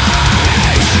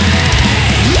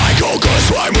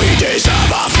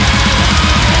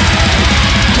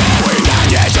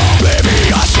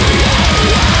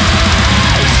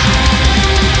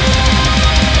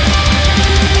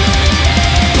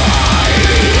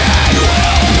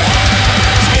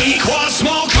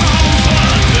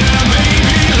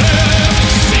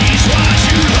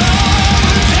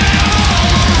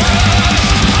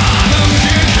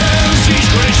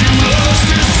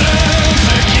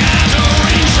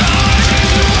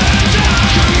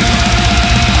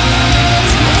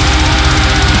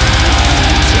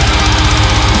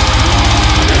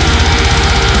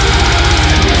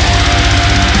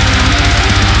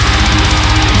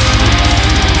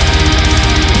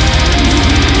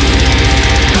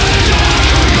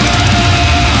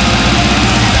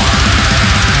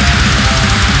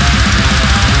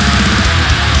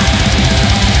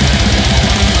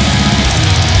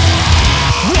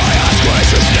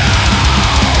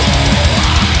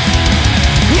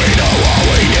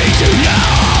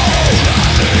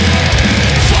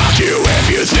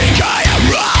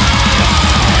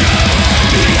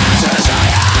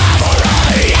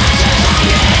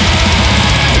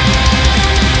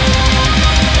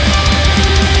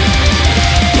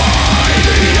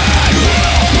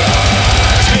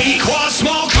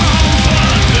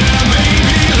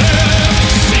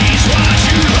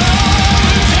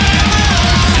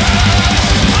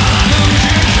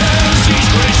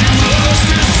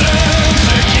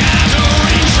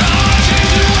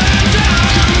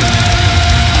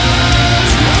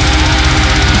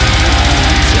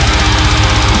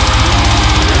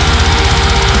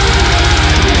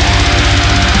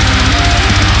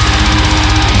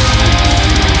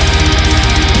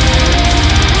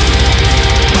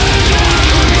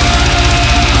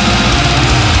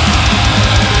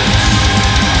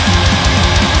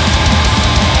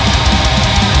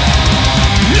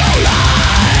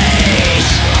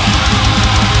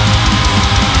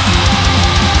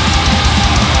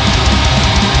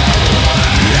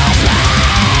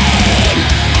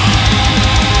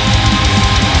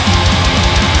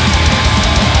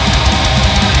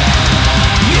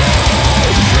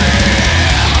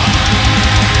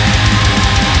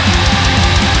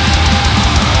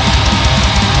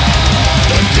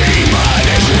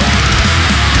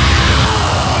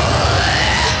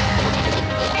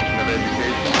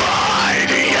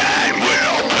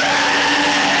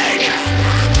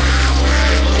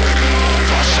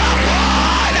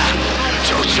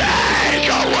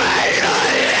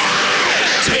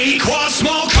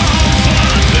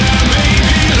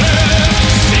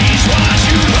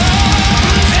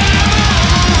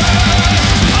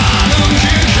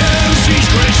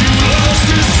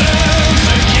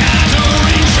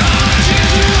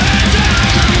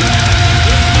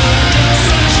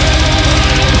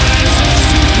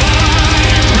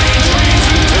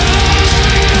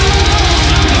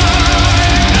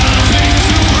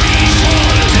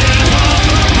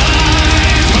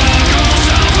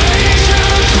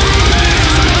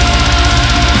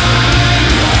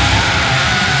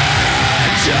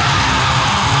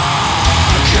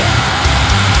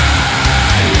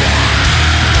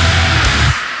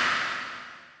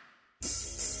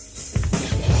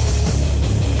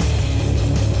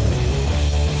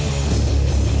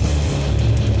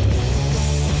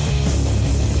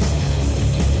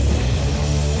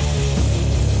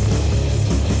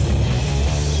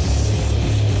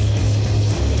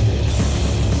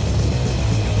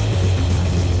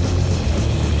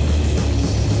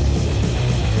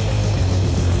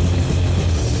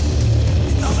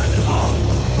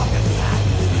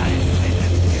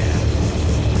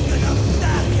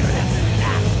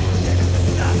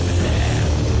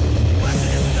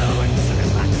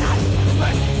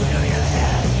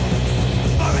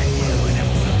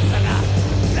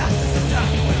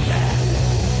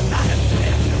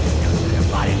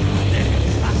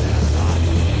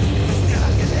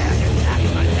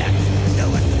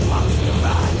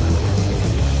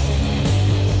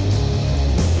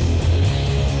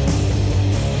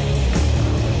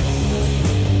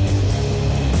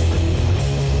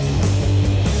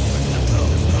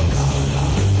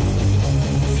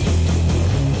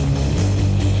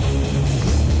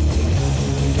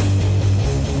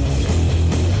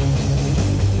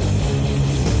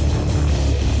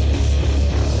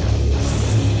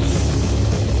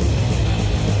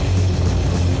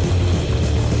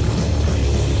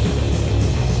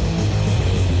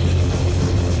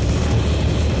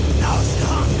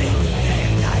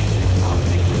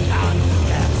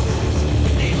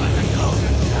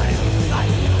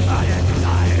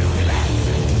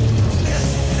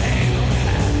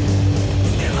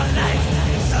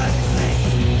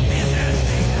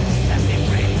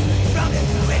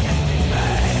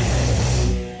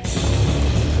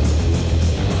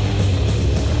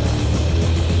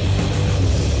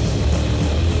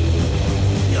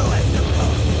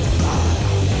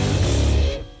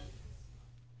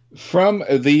From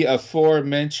the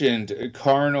aforementioned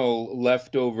Carnal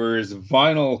Leftovers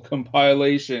vinyl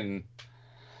compilation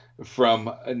from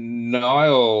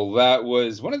Nile, that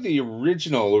was one of the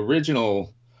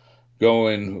original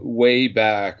going way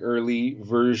back, early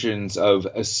versions of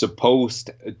Supposed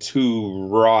to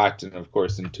Rot, and of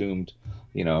course Entombed,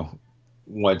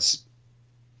 once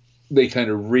they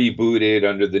kind of rebooted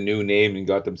under the new name and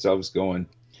got themselves going,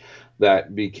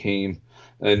 that became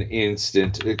an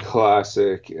instant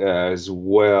classic as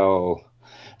well.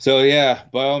 So yeah,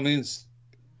 by all means,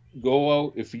 go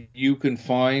out if you can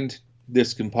find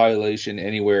this compilation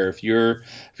anywhere. If you're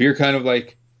kind of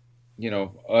like,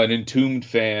 an Entombed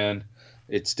fan,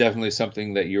 it's definitely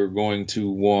something that you're going to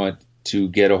want to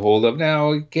get a hold of.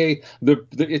 Now, okay,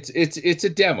 it's a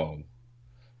demo,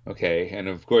 okay, and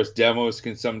of course demos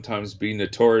can sometimes be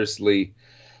notoriously,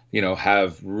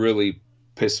 have really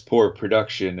piss poor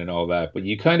production and all that, but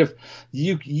you kind of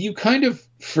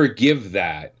forgive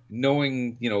that,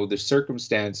 knowing the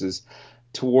circumstances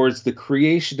towards the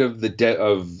creation of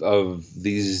of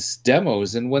these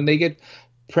demos, and when they get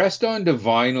pressed onto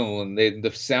vinyl and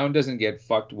the sound doesn't get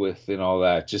fucked with and all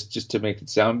that, just to make it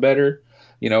sound better,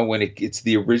 when it's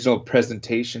the original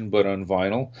presentation but on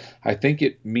vinyl, I think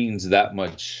it means that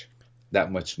much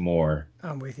more.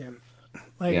 I'm with you.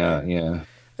 Yeah.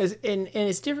 And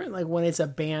it's different, like when it's a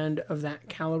band of that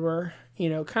caliber,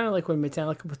 kind of like when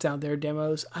Metallica puts out their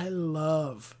demos. I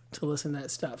love to listen to that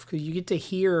stuff because you get to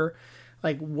hear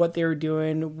like what they were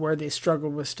doing, where they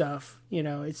struggled with stuff.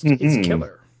 It's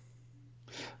killer.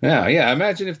 Yeah.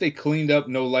 Imagine if they cleaned up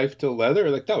No Life Till Leather.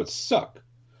 Like, that would suck.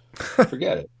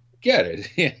 Forget it. Get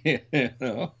it.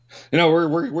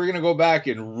 We're gonna go back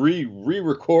and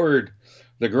re-record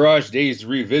the Garage Days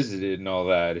Revisited and all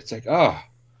that. It's like,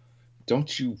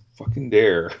 don't you fucking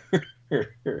dare.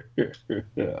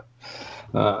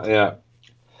 Yeah.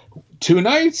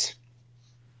 Tonight's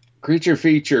creature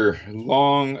feature,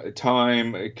 long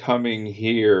time coming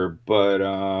here, but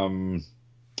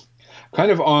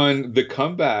kind of on the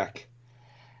comeback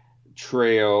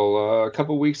trail. A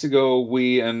couple weeks ago,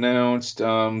 we announced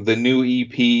the new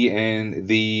EP and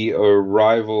the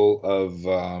arrival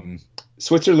of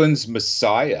Switzerland's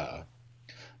Messiah.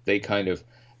 They kind of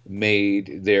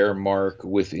made their mark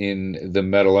within the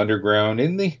metal underground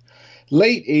in the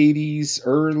late 80s,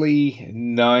 early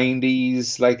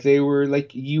 90s. Like, they were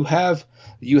like, you have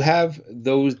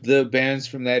the bands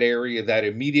from that area that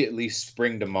immediately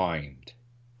spring to mind.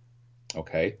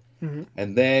 Okay. Mm-hmm.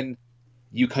 And then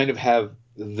you kind of have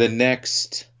the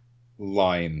next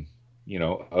line,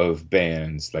 of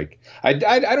bands. Like, I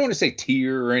don't want to say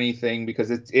tier or anything, because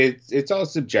it's all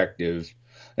subjective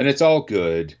and it's all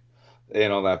good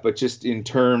and all that. But just in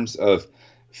terms of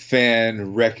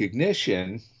fan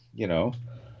recognition,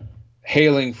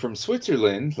 hailing from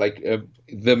Switzerland, like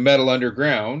the metal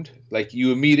underground, like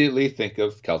you immediately think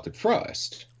of Celtic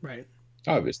Frost. Right.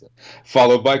 Obviously.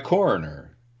 Followed by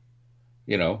Coroner.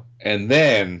 And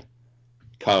then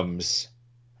comes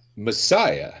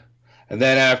Messiah. And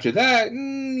then after that,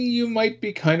 you might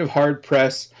be kind of hard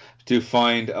pressed to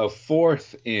find a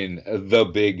fourth in the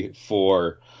big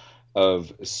four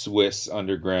of Swiss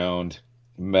underground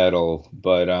metal.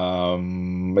 But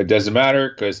it doesn't matter,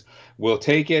 because we'll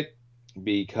take it,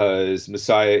 because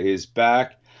Messiah is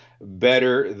back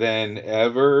better than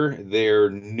ever. They're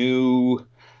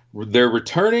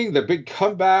returning, the big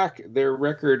comeback. Their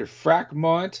record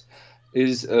Fragment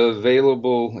is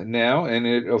available now, and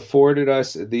it afforded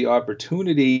us the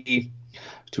opportunity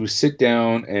to sit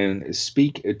down and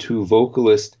speak to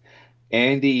vocalist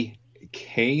Andy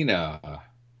Kana.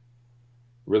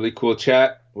 Really cool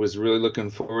chat. Was really looking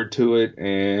forward to it,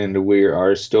 and we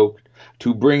are stoked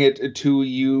to bring it to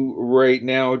you right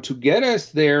now. To get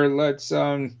us there, let's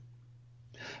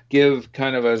give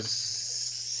kind of a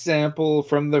sample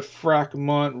from the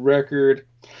Fragment record.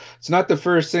 It's not the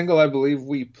first single. I believe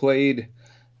we played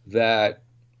that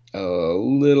a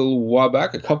little while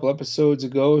back, a couple episodes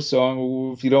ago.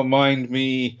 So if you don't mind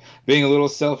me being a little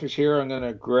selfish here, I'm going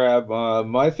to grab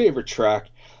my favorite track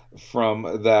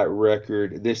from that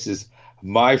record. This is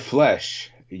My Flesh,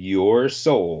 Your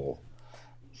Soul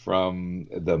from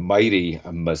the mighty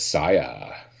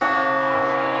Messiah.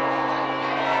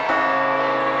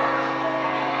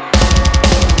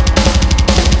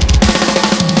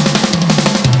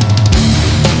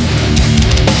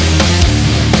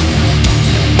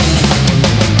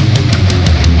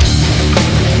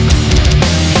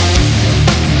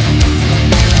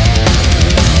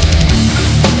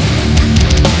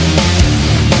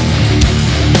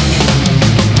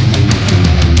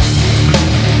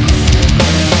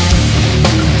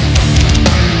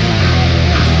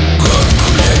 Go!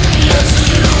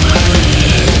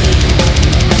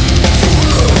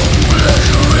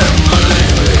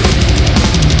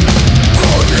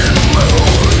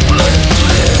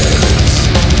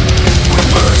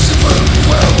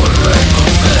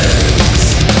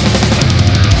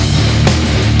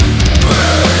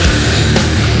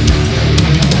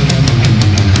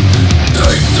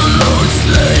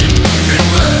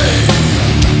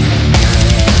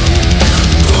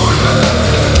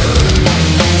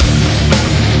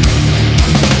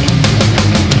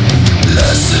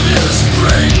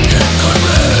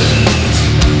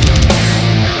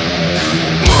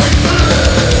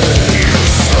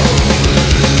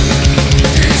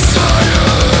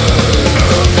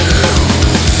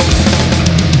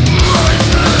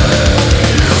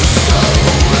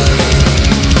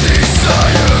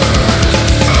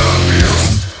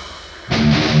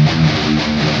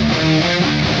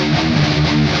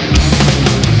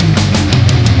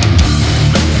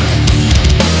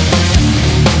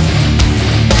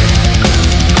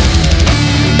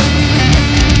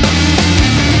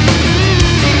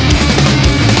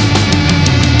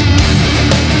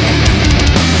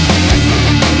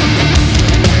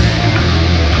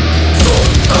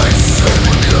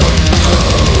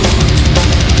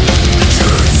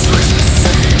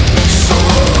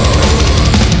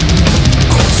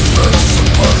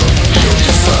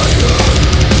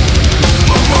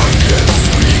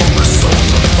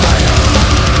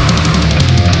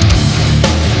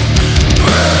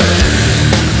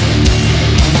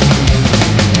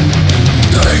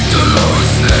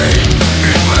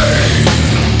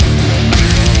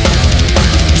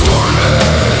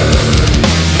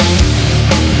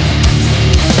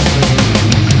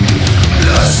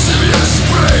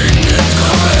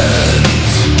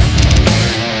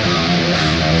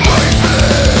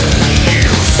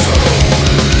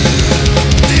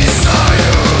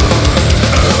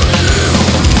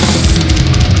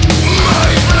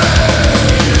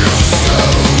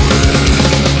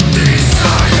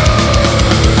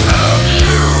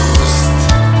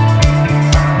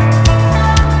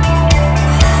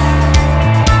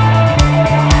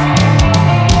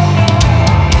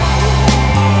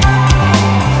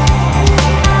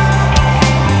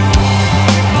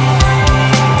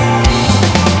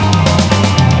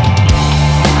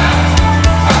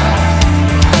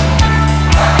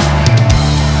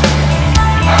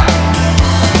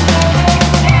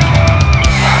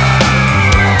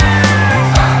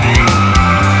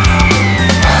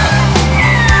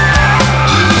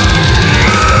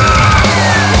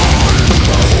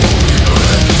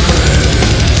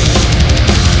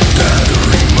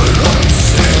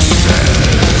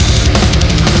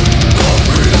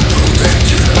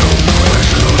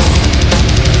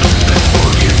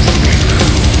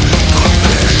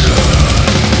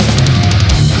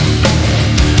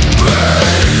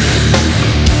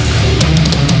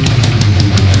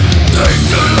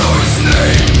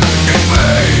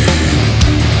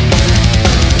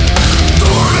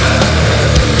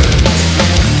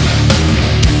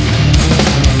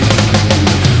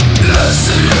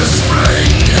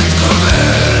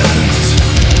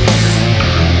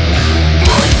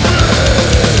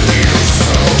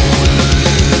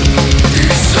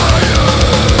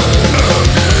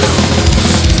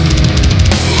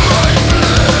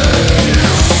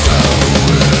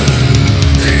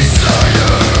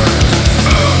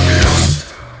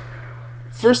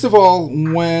 first of all,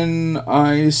 when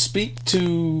I speak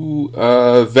to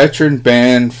a veteran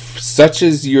band such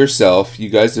as yourself, you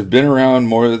guys have been around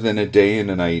more than a day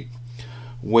and a night.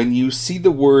 When you see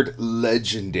the word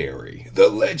legendary, the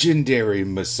legendary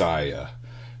Messiah,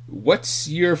 what's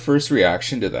your first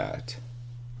reaction to that?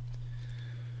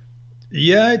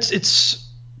 Yeah, it's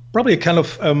probably a kind of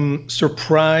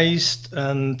surprised,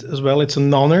 and as well, it's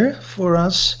an honor for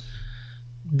us.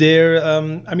 There,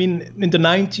 I mean, in the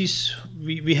 90s,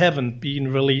 we haven't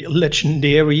been really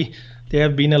legendary. There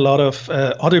have been a lot of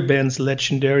other bands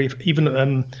legendary,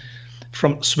 even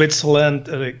from Switzerland,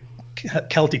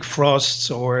 Celtic Frosts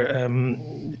or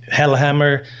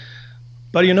Hellhammer.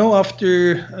 But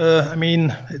after, I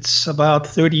mean, it's about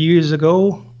 30 years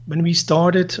ago when we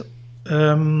started.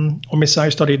 Or Messiah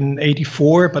started in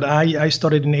 '84, but I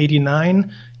started in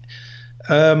 '89.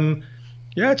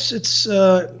 Yeah, it's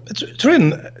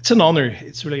an honor.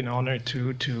 It's really an honor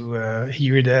to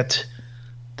hear that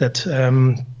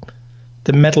the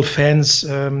metal fans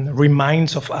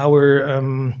reminds of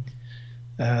our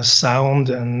sound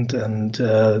and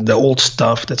the old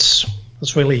stuff. That's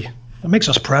really, it makes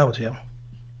us proud. Yeah.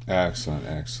 Excellent.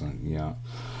 Yeah.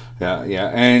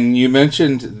 And you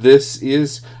mentioned this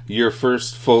is your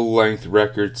first full-length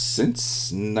record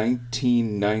since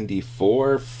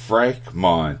 1994.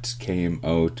 Fragment came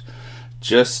out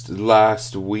just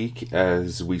last week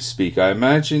as we speak. I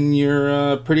imagine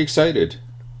you're pretty excited.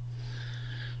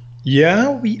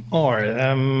 Yeah, we are.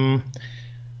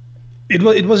 It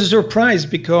was a surprise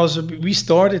because we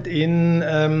started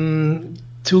in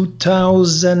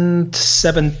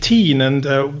 2017, and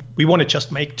we want to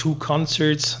just make 2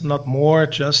 concerts, not more,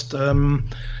 just kind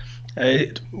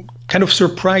of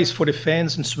surprise for the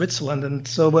fans in Switzerland. And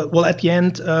so, well, at the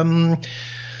end, the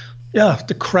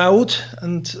crowd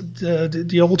and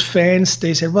the old fans,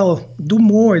 they said, well, do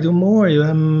more.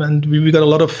 And we got a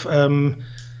lot of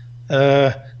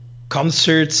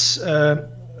concerts.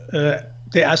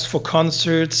 They asked for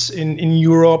concerts in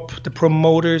Europe. The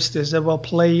promoters, they said, well,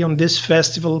 play on this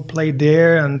festival, play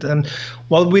there. And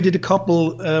well, we did a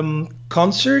couple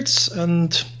concerts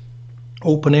and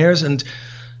open airs. And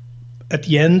at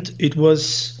the end, it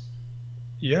was,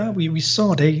 we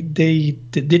saw they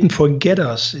didn't forget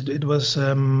us. It was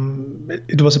a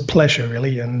pleasure,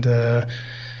 really. And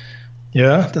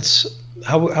that's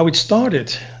how it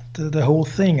started, the whole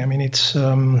thing. I mean, it's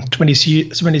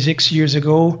 26 years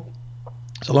ago.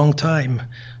 It's a long time,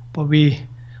 but we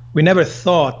never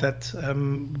thought that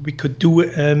we could do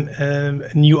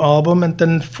a new album. And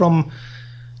then from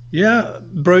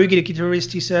Breuge, the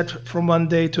guitarist, he said from one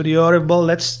day to the other, well,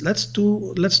 let's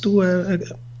do an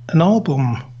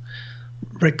album,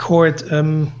 record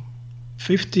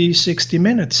 50, 60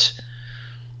 minutes.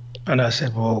 And I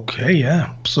said, well, okay,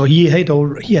 yeah. So he had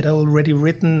already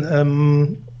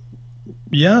written.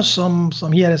 He had some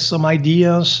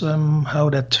ideas how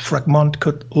that Fragment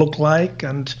could look like,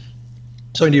 and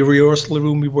so in the rehearsal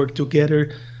room we worked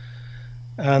together,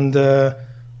 and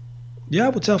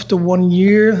but after 1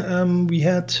 year we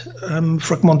had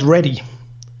Fragment ready,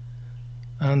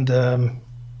 and the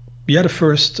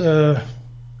first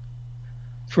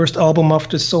album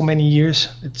after so many years.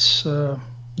 It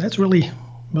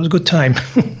was a good time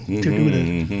to do that.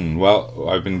 Mm-hmm. Well,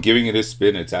 I've been giving it a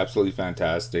spin. It's absolutely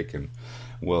fantastic, and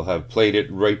we'll have played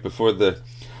it right before the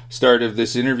start of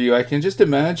this interview. I can just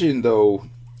imagine, though,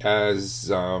 as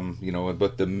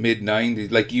about the mid-'90s,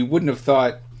 like you wouldn't have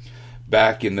thought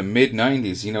back in the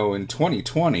mid-'90s, in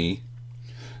 2020,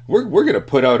 we're going to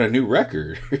put out a new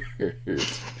record.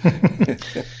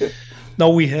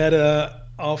 No, we had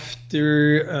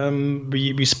after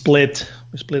we split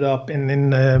up in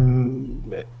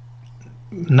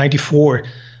 94.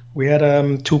 We had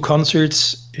 2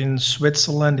 concerts in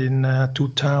Switzerland in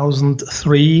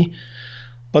 2003,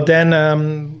 but then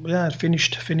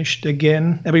finished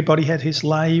again. Everybody had his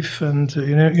life and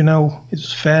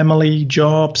his family,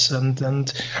 jobs,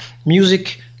 and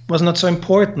music was not so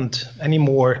important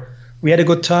anymore. We had a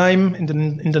good time in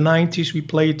the 90s. We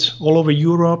played all over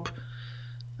Europe.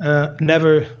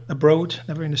 Never abroad,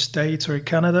 never in the States or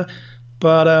Canada,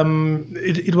 but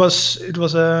it was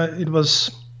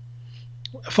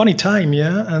a funny time,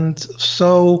 and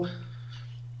so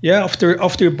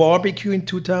after barbecue in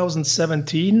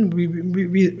 2017,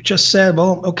 we just said,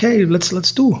 well, okay, let's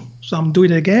do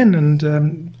it again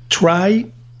and try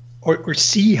or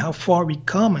see how far we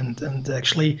come, and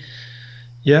actually,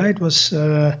 it was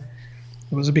a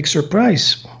big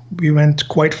surprise. We went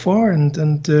quite far, and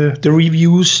the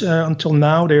reviews until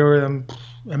now, they are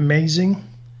amazing.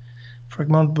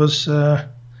 Fragment was a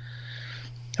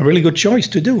really good choice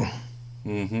to do.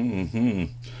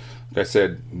 I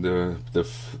said, the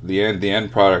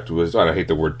end product was, I hate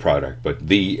the word product, but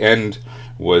the end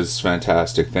was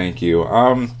fantastic. Thank you.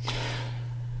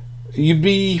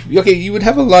 You would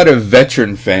have a lot of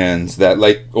veteran fans that,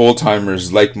 like old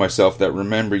timers like myself, that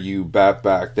remember you back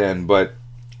then, but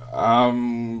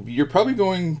you're probably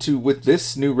going to, with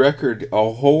this new record,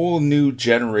 a whole new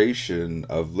generation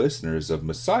of listeners, of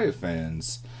Messiah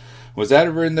fans. Was that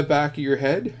ever in the back of your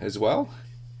head as well?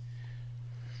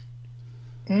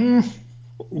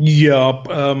 Yeah,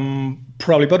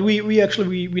 probably. But we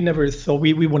actually never thought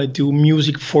we want to do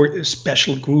music for a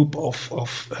special group of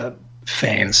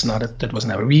fans. No, that was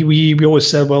never. We always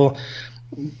said, well,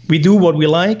 we do what we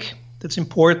like. That's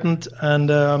important.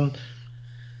 And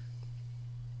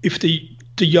if the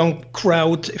young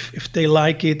crowd, if they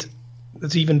like it,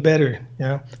 that's even better.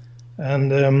 Yeah.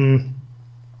 And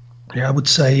I would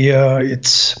say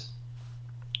it's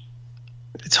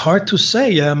hard to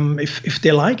say if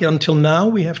they like it. Until now,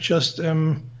 we have just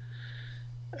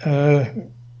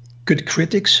good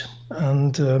critics,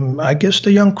 and I guess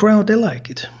the young crowd, they like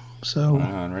it. So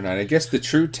right on. I guess the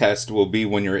true test will be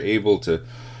when you're able to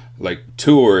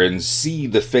tour and see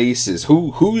the faces.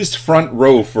 Who's front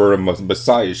row for a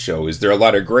Messiah show? Is there a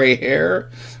lot of gray hair,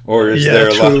 or is there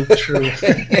a lot? True.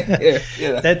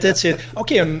 Yeah. That's it.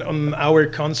 Okay, on our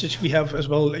concerts we have as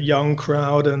well a young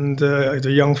crowd and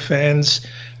the young fans,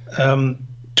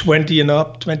 20 and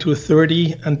up, 20 to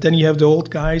 30, and then you have the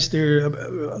old guys. They're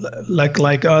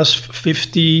like us,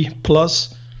 50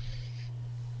 plus.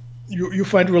 You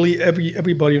find really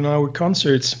everybody in our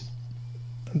concerts.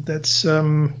 That's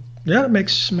it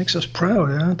makes us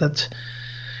proud. Yeah, that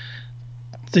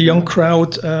the young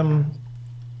crowd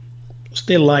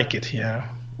they like it. Yeah,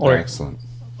 excellent.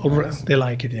 They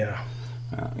like it. Yeah.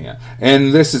 Yeah,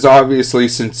 and this is obviously,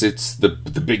 since it's the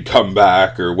big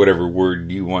comeback, or whatever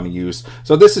word you want to use.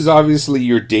 So this is obviously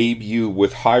your debut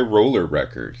with High Roller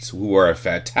Records, who are a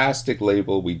fantastic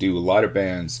label. We do a lot of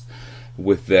bands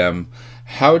with them.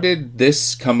 How did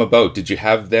this come about? Did you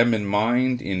have them in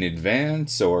mind in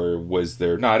advance, or was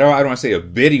there, I don't want to say a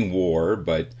bidding war,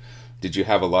 but did you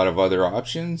have a lot of other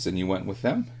options and you went with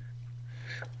them?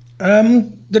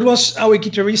 That was our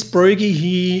guitarist Brögi.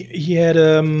 He had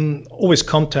always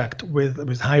contact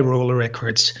with High Roller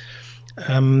Records.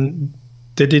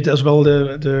 They did as well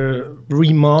the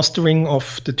remastering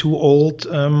of the two old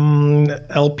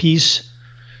LPs,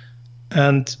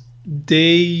 and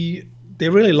they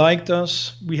really liked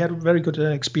us. We had a very good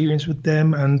experience with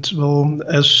them, and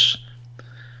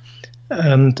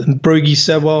Brögi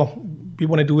said, well, we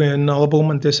want to do an album,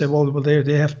 and they said, well,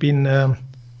 they have been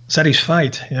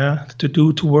satisfied,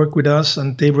 to work with us,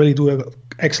 and they really do an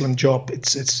excellent job.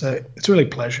 It's really a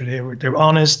pleasure. They're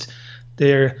honest,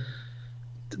 they're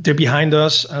behind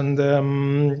us, and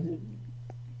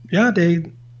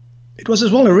it was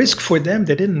as well a risk for them.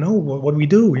 They didn't know what we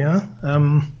do.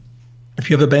 If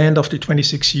you have a band after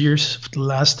 26 years of the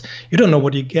last, you don't know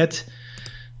what you get.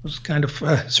 It was kind of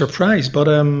a surprise, but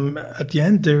at the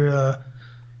end,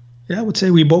 I would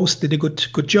say we both did a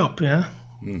good job. Yeah.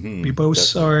 Mm-hmm. We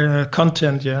both are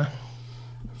content, yeah.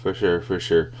 For sure.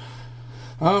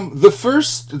 The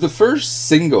first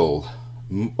single.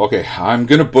 Okay, I'm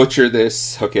gonna butcher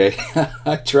this. Okay,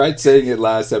 I tried saying it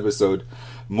last episode.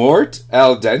 Mort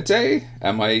al dente.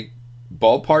 Am I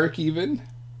ballpark even?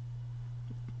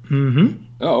 Mm-hmm.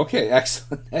 Oh, okay,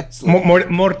 excellent.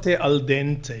 Morte al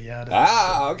dente,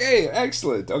 yeah. Okay,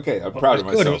 excellent. Okay, I'm proud of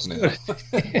myself now.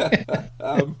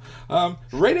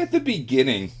 Right at the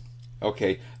beginning.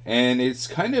 Okay, and it's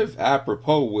kind of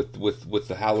apropos with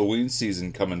the Halloween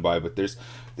season coming by, but there's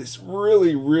this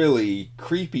really, really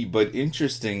creepy but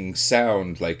interesting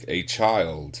sound, like a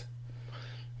child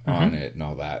on it and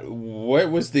all that. What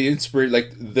was the inspiration?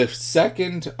 Like, the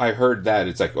second I heard that,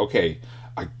 it's like, okay,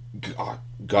 I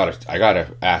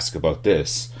gotta ask about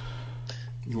this.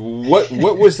 What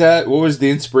was that? What was the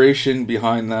inspiration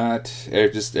behind that?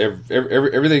 Just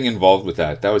everything involved with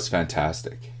that. That was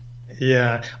fantastic.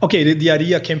 Yeah. Okay. The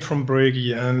idea came from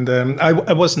Brögi, and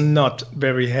I was not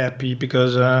very happy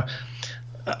because I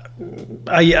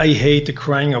hate the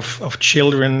crying of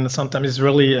children. Sometimes it's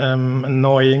really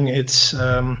annoying. It's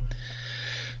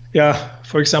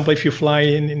for example, if you fly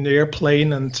in the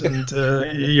airplane and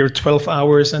you're 12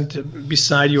 hours and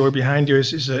beside you or behind you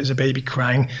is a baby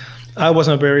crying, I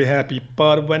wasn't very happy.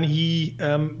 But when he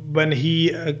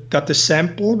got the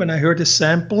sample, when I heard the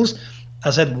samples, I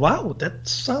said, "Wow, that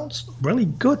sounds really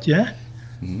good." Yeah,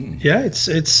 yeah, it's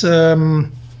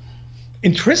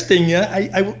interesting. Yeah,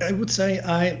 I would say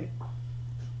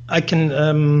I can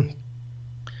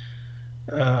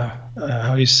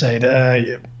how you say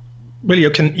it? Well,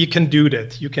 you can do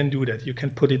that. You can do that. You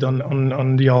can put it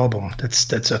on the album.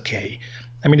 That's okay.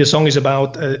 I mean, the song is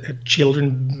about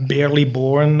children barely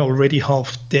born, already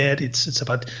half dead. It's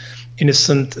about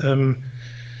innocent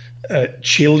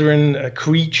children,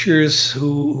 creatures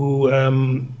who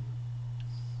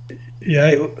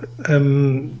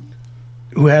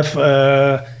have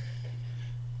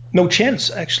no chance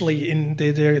actually.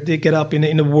 They get up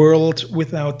in a world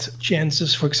without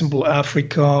chances. For example,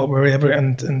 Africa or wherever,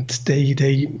 and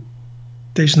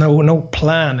there's no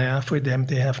plan for them.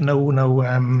 They have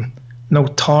no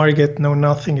target, no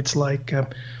nothing. It's like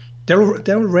they're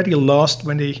already lost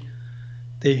when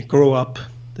they grow up.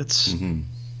 That's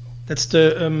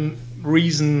the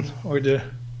reason or the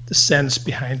sense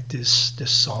behind this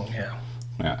song. Yeah,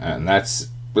 and that's.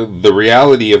 The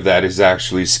reality of that is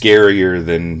actually scarier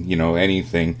than, you know,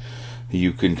 anything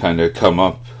you can kind of come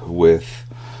up with.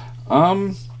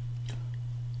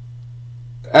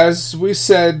 As we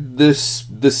said, the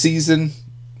season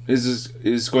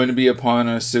is going to be upon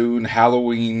us soon.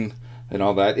 Halloween and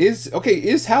all that.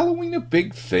 Is Halloween a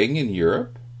big thing in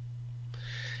Europe?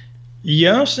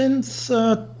 Yeah, since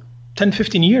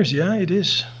 10-15 years, yeah, it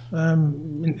is.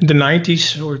 In the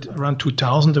 90s or around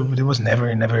 2000, there was never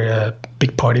a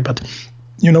big party. But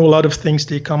you know, a lot of things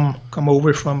they come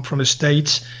over from the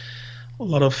States. A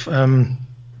lot of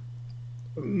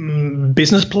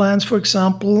business plans, for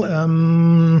example,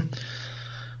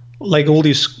 like all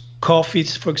these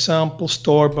coffees, for example,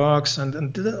 Starbucks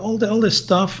and all this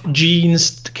stuff.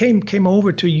 Jeans came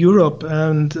over to Europe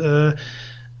and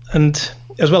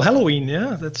as well Halloween.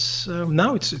 Yeah, that's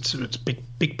now it's a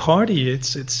big party.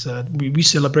 It's we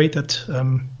celebrate that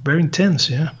very intense.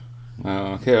 Yeah.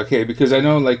 Okay. Because I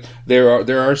know like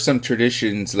there are some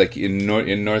traditions like in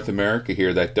North America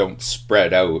here that don't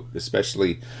spread out,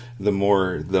 especially the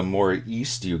more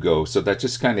east you go. So that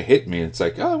just kind of hit me. It's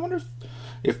like, oh, I wonder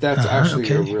if that's actually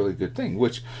a really good thing,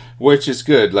 which is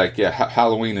good. Like, yeah,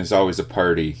 Halloween is always a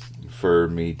party for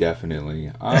me,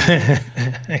 definitely.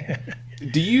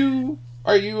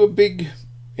 Are you a big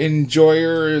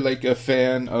enjoyer, like a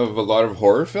fan of a lot of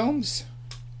horror films?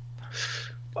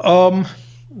 Not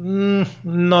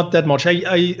that much.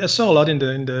 I saw a lot in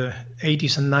the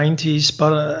 80s and 90s,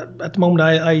 but at the moment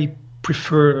I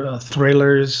prefer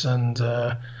thrillers and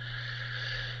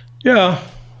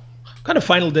kind of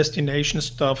Final Destination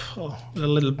stuff, a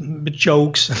little bit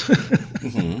jokes,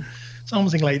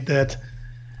 something like that.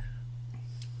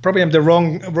 Probably I'm the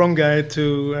wrong guy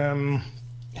to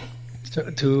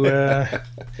there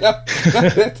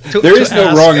is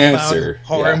no wrong answer.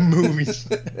 Horror movies.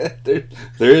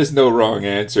 There is no wrong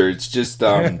answer. It's just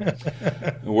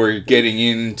we're getting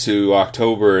into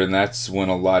October, and that's when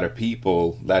a lot of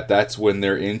people that's when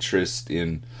their interest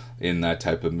in that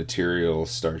type of material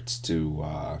starts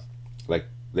to like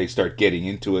they start getting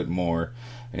into it more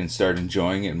and start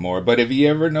enjoying it more. But have you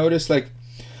ever noticed, like,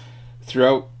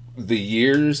 throughout the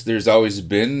years, there's always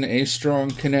been a strong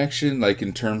connection, like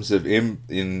in terms of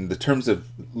in the terms of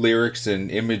lyrics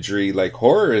and imagery, like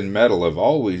horror and metal have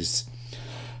always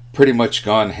pretty much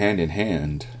gone hand in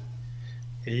hand.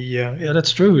 Yeah,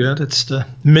 that's true. Yeah, that's the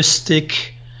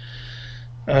mystic,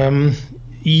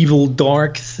 evil,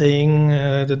 dark thing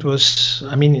that was.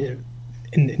 I mean,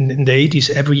 in the 80s,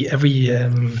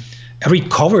 every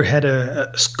cover had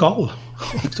a skull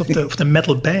of the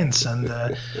metal bands, and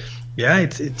yeah,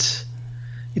 it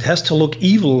has to look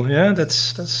evil. Yeah,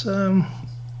 that's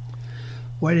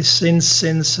why since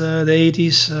the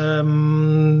 80s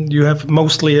you have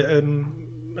mostly a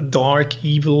dark,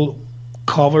 evil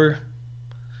cover.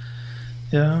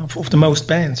 Yeah, of the most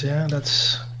bands. Yeah,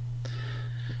 that's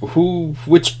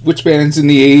which bands in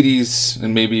the 80s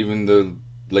and maybe even the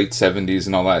late 70s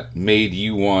and all that made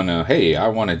you wanna, hey, I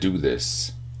want to do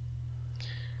this?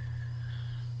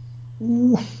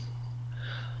 Ooh.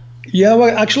 Yeah,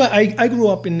 well, actually, I grew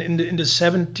up in the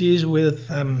 70s with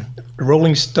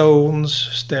Rolling Stones,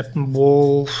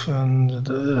 Steppenwolf,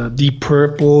 and Deep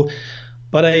Purple,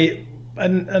 but I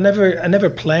never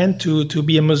planned to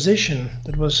be a musician.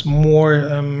 That was more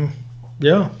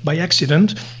by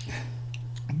accident.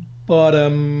 But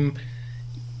at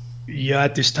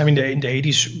this time in the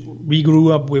 80s, we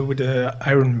grew up with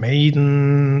Iron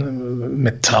Maiden,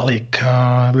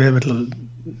 Metallica, with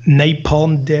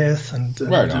Napalm Death, and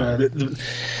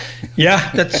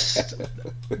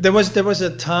there was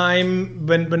a time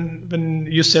when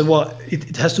you said, well,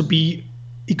 it has to be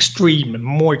extreme,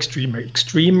 more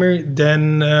extremer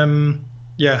than the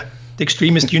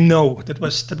extremist,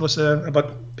 that was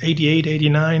about 88,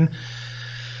 89.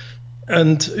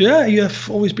 And you have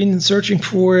always been searching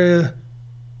for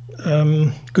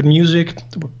good music,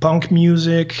 punk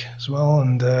music as well,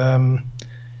 and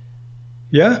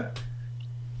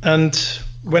And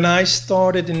when I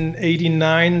started in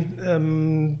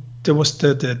 '89, there was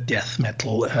the death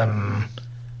metal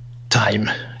time.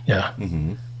 Yeah.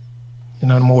 Mm-hmm. You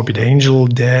know, Morbid Angel,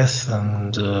 Death,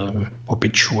 and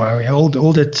Obituary, all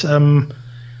that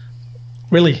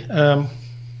really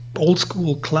old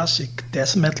school classic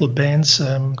death metal bands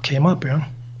came up. Yeah.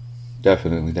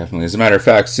 Definitely. As a matter of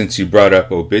fact, since you brought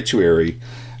up Obituary,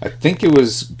 I think it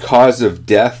was Cause of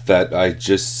Death that I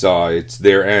just saw. It's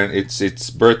there, and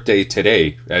its birthday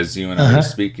today, as you and I are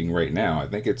speaking right now. I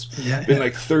think it's been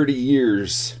like 30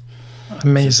 years.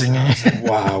 Amazing.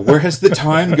 Wow, where has the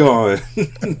time gone?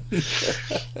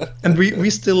 And we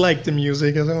still like the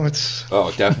music, as well.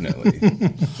 Oh, definitely.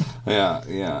 Yeah.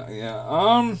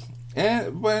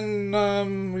 And when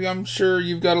I'm sure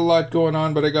you've got a lot going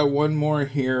on, but I got one more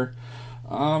here.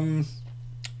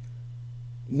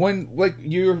 When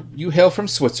you hail from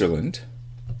Switzerland,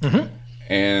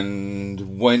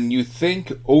 and when you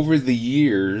think over the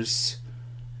years,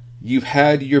 you've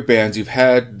had your bands, you've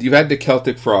had the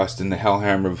Celtic Frost and the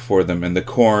Hellhammer before them, and the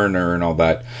Coroner and all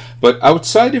that. But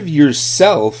outside of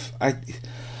yourself,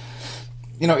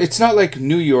 it's not like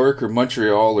New York or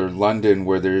Montreal or London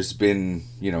where there's been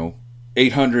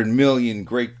 800 million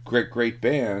great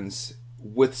bands.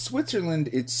 With Switzerland,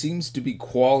 it seems to be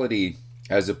quality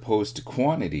as opposed to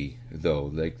quantity, though.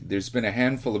 Like, there's been a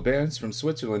handful of bands from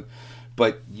Switzerland,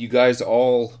 but you guys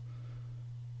all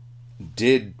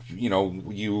did,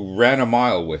 you ran a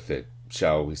mile with it,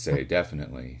 shall we say,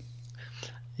 definitely.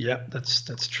 Yeah,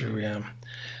 that's true, yeah.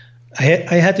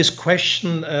 I had this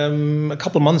question a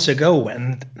couple of months ago,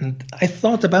 and I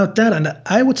thought about that, and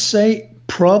I would say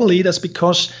probably that's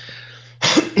because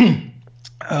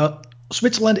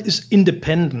Switzerland is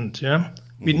independent, yeah?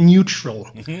 We're neutral.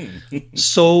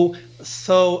 So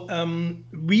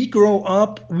we grow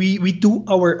up, we do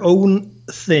our own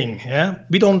thing, yeah?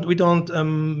 We don't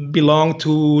belong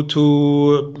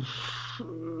to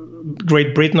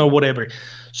Great Britain or whatever.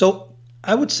 So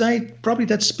I would say probably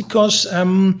that's because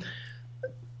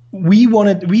we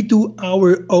do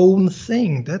our own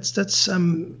thing. That's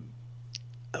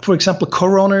for example,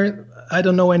 Coroner. I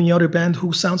don't know any other band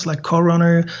who sounds like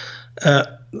Coroner.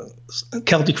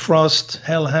 Celtic Frost,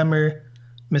 Hellhammer,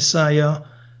 Messiah.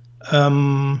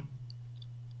 I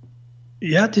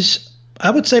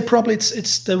would say probably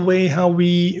it's the way how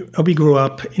we grew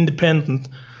up, independent,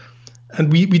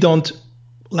 and we don't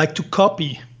like to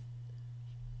copy.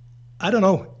 I don't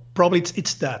know. Probably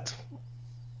it's that.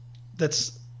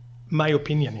 That's my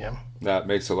opinion. Yeah. That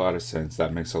makes a lot of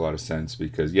sense.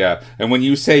 Because, yeah, and when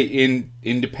you say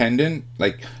independent,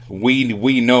 like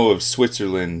we know of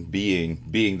Switzerland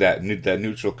being that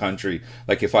neutral country.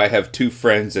 Like, if I have two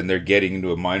friends and they're getting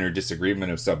into a minor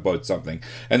disagreement about something,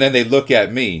 and then they look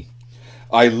at me,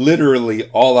 I literally,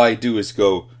 all I do is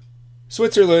go,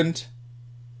 Switzerland.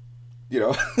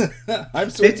 I'm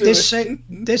Switzerland.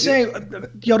 They say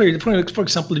the other, for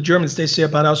example, the Germans, they say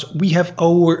about us, we have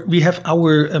our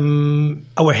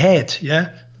head, yeah.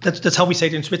 That's how we say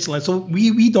it in Switzerland. So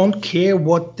we don't care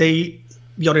what the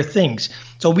other thinks.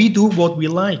 So we do what we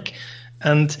like,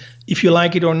 and if you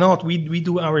like it or not, we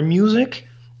do our music.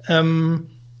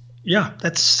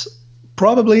 That's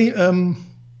probably the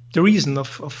reason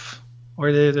of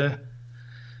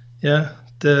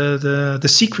the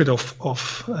secret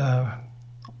of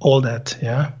all that,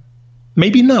 yeah.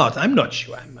 Maybe not. I'm not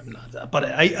sure. I'm not. But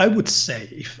I would say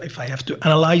if I have to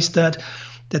analyze that,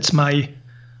 that's my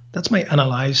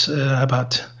analyze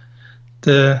about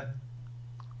the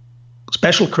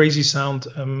special crazy sound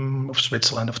of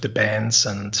Switzerland, of the bands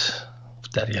and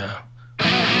that, yeah.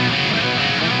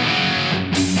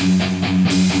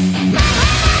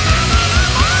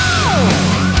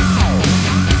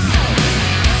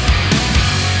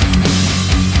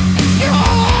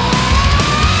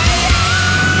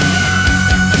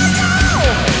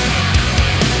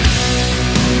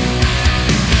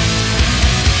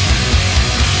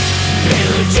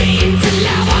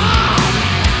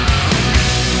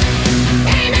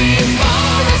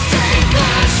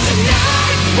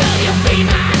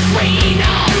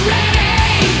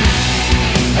 Already,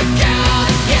 a girl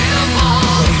again,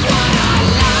 all's what I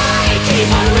like.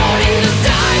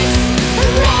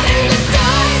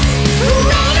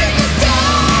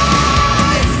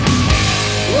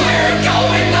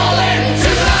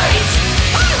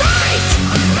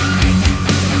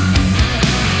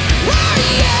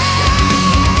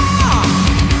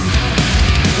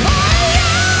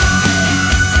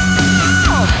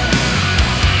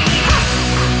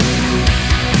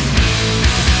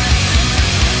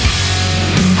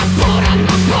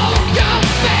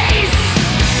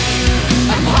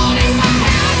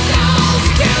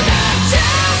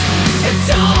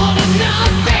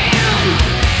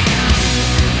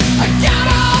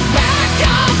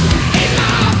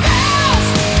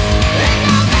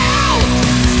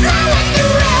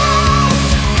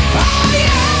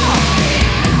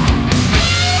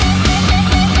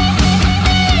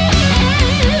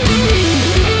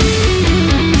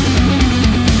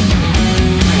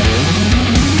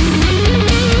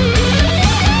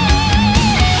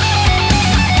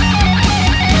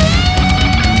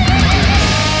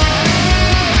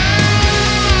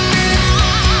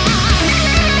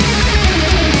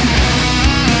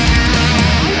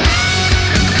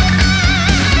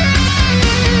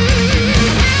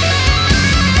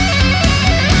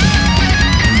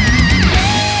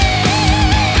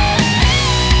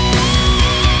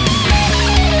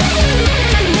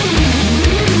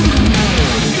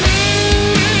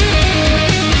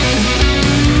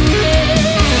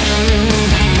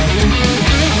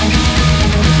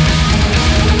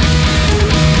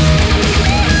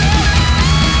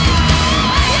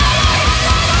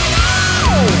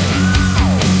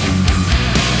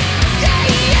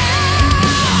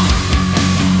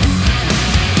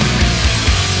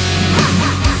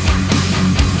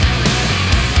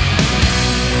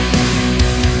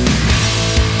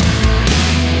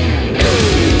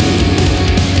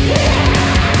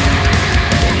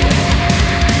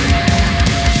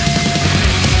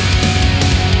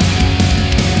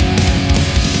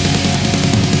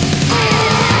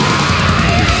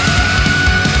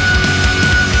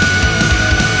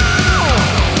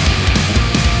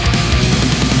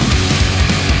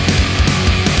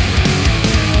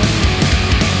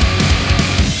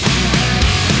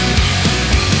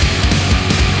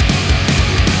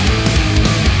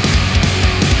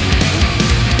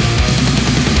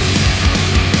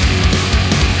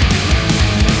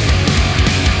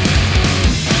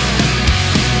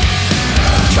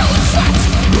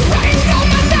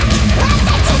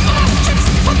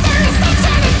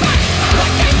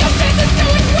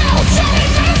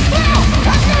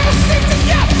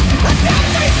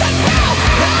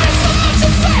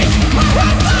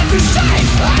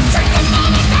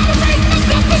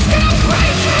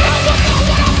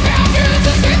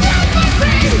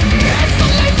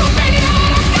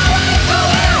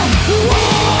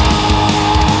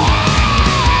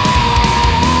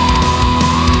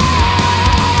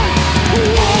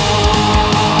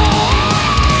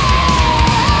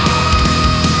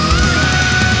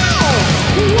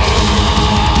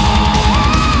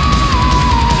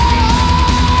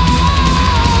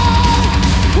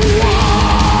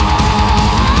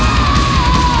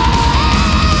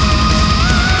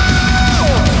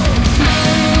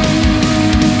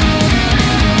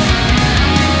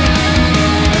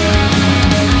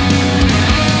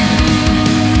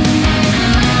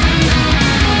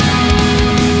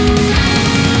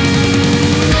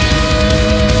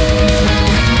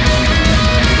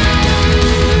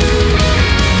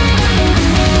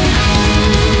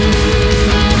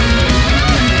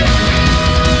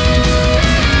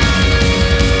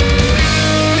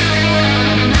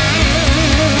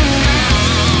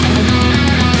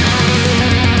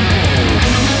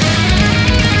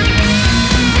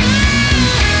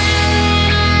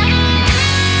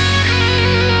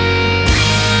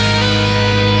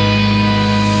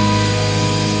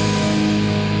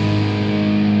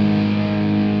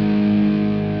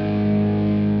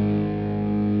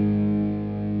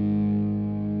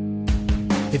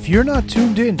 If you're not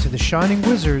tuned in to The Shining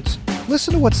Wizards,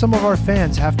 listen to what some of our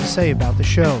fans have to say about the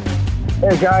show.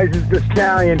 Hey guys, it's the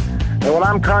Stallion. And when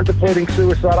I'm contemplating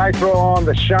suicide, I throw on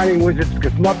The Shining Wizards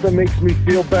because nothing makes me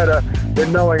feel better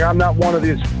than knowing I'm not one of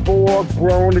these 4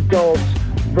 grown adults,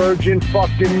 virgin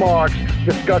fucking marks,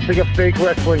 discussing a fake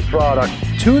wrestling product.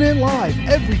 Tune in live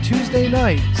every Tuesday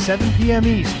night, 7 p.m.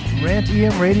 East,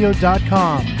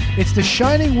 rantemradio.com. It's The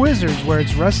Shining Wizards, where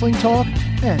it's wrestling talk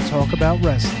and talk about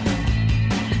wrestling.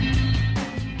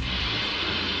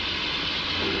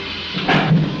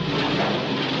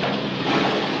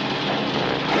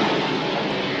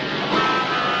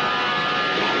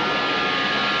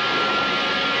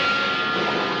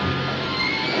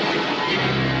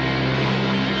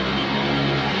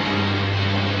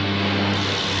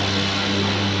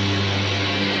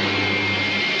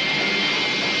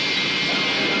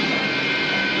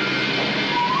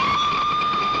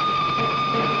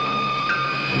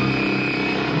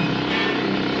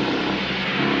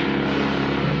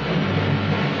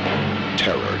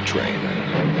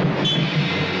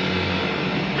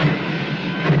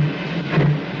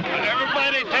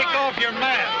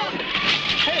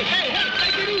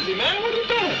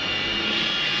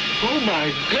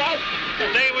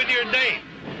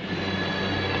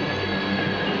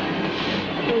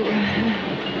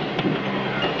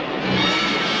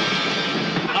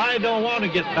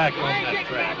 Get back on that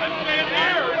track.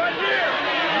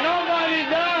 Nobody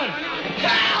done.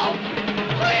 Help!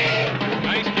 Please!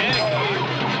 Nice gag.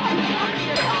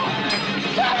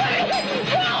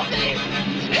 Help me!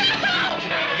 Help!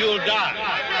 You'll die.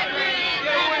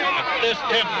 At this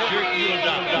temperature, you'll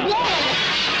die.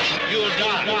 You'll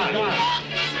die.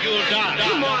 You'll die.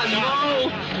 Come on,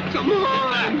 no! Come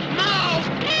on! No!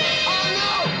 Oh,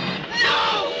 no! No!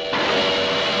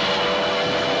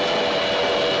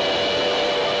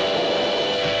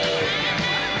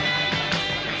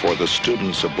 For the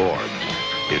students aboard,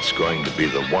 it's going to be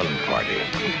the one party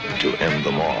to end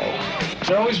them all.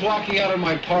 They're always walking out of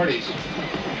my parties.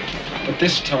 But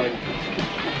this time,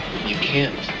 you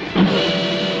can't.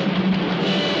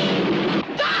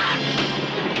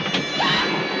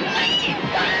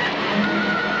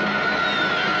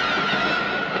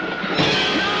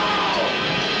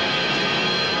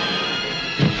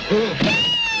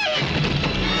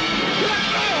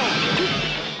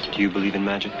 Do you believe in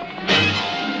magic?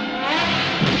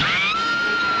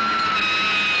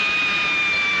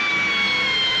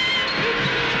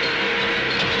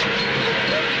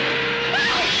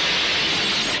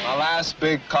 My last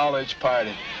big college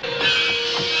party.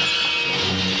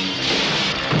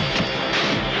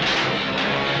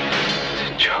 It's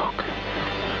a joke.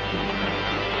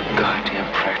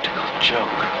 Goddamn practical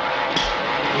joke.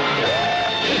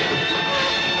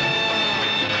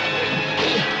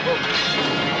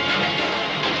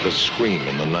 The scream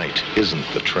in the night isn't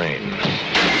the train.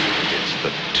 It's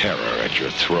the terror at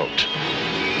your throat.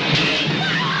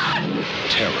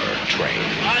 Terror Train.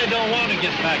 I don't want to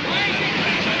get back on that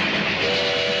track.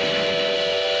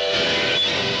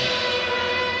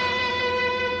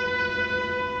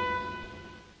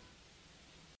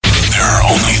 There are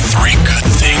only 3 good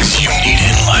things you need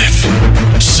in life: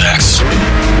 sex,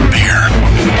 beer,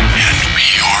 and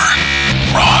pure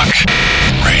rock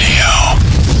radio.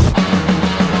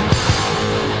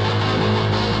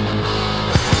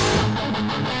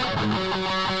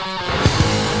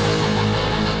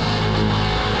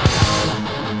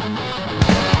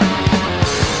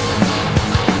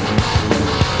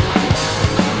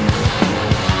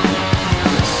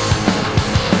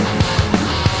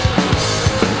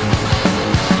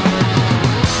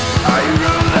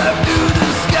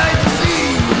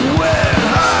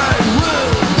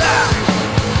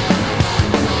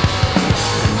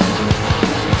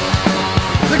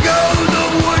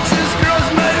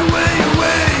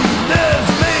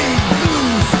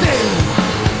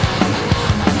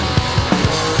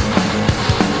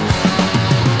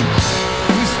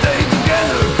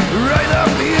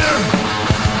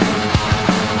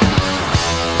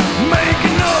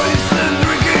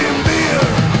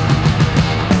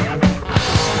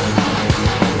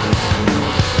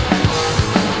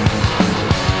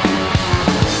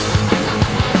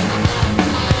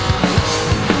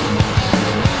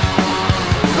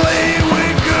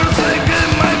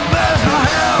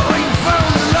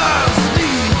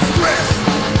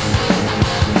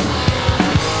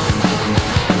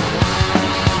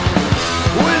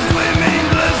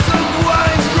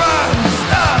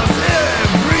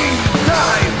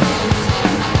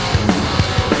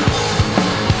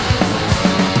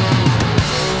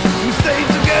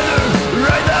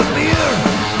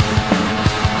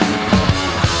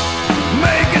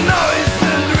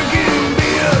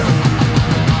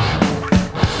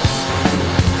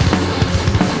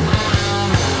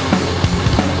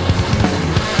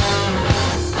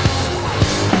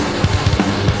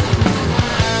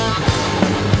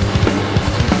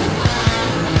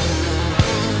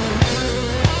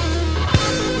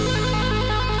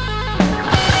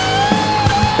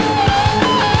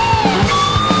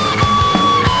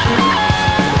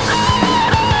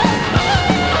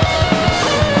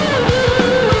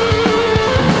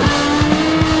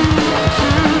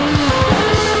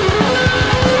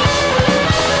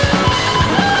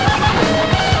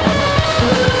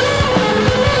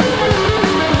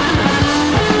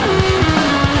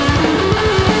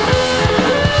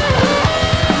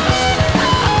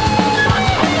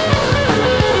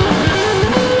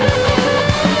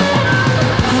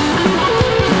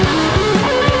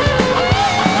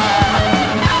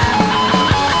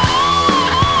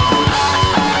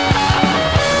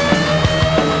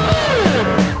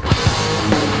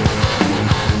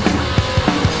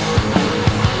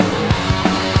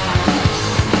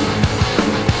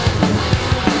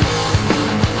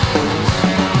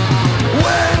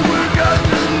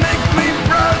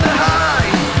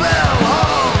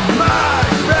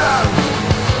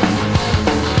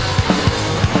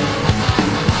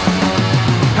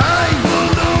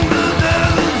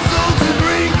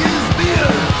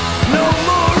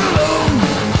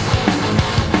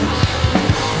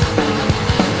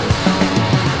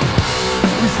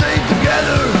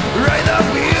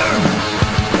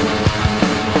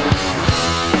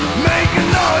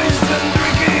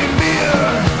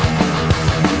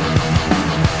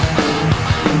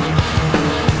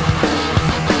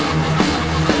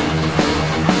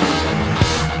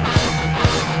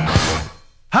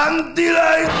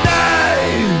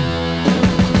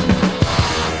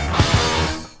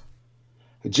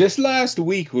 just last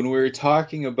week when we were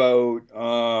talking about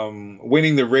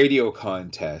winning the radio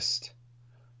contest,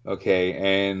 okay,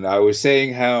 and I was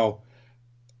saying how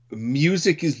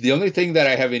music is the only thing that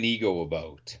I have an ego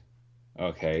about,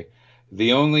 okay?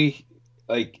 The only,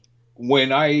 like,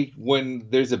 when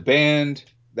there's a band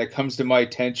that comes to my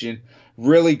attention,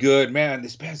 really good, man,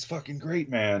 this band's fucking great,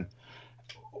 man.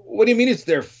 What do you mean it's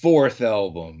their 4th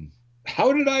album?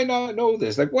 How did I not know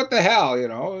this? Like, what the hell, you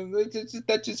know?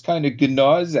 That just kind of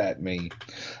gnaws at me.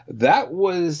 That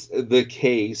was the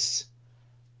case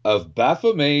of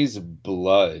Baphomet's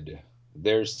Blood.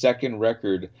 Their second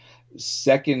record,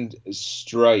 Second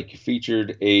Strike,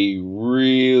 featured a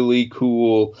really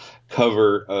cool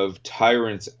cover of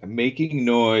Tyrants making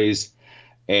noise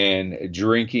and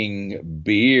drinking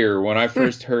beer. When I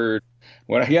first heard,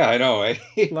 I know.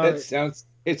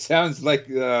 It sounds like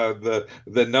the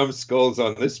numbskulls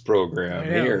on this program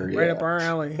here. Right up our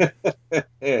alley.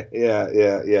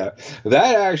 yeah.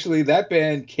 That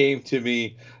band came to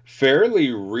me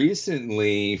fairly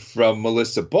recently from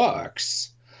Melissa Box.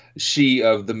 She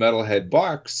of the Metalhead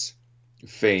Box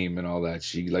fame and all that.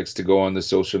 She likes to go on the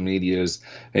social medias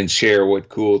and share what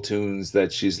cool tunes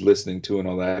that she's listening to and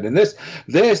all that. And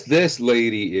this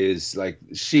lady is like,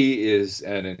 she is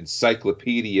an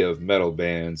encyclopedia of metal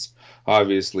bands,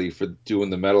 obviously, for doing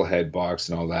the Metalhead Box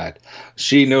and all that.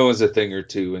 She knows a thing or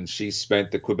two, and she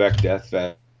spent the Quebec Death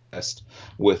Fest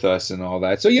with us and all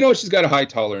that. So, you know, she's got a high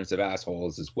tolerance of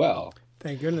assholes as well.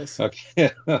 Thank goodness.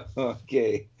 Okay.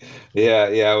 Okay.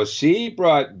 Yeah. Well, she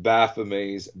brought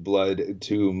Baphomet's Blood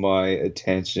to my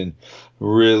attention.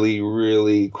 Really,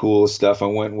 really cool stuff. I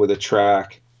went with a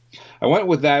track. I went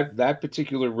with that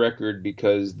particular record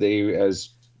because they, as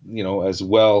you know, as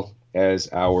well as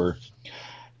our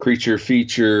Creature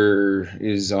feature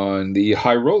is on the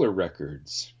High Roller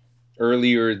Records.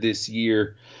 Earlier this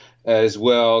year as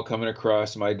well, coming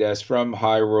across my desk from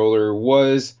High Roller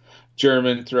was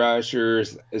German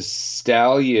thrashers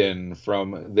Stallion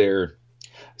from their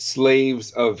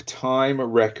Slaves of Time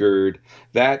record.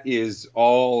 That is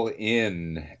All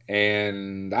In.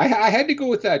 And I had to go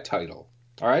with that title.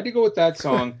 I had to go with that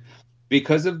song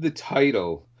because of the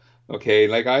title. Okay,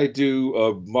 like I do,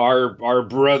 our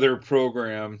brother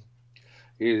program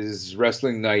is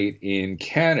Wrestling Night in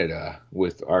Canada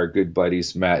with our good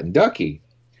buddies Matt and Ducky.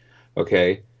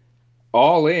 Okay,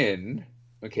 All In,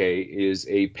 okay, is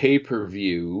a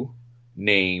pay-per-view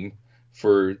name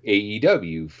for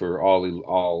AEW, for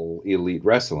All Elite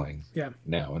Wrestling. Yeah.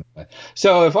 Now,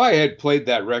 so if I had played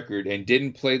that record and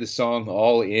didn't play the song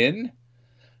All In,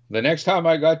 the next time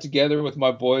I got together with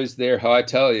my boys there, I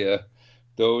tell you,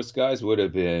 those guys would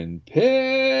have been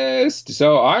pissed.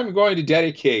 So I'm going to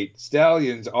dedicate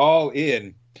Stallions All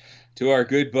In to our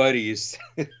good buddies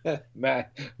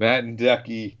Matt and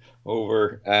Ducky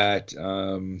over at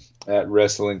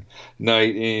Wrestling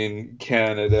Night in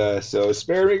Canada. So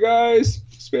spare me, guys.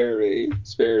 Spare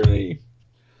me.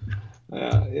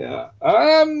 Yeah.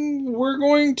 We're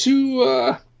going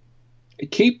to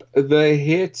keep the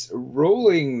hits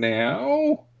rolling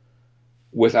now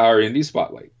with our Indie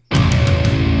Spotlight.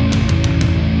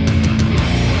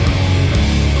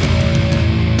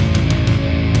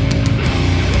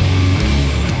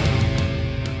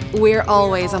 We're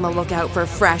always on the lookout for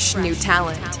fresh new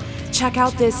talent. Check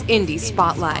out this Indie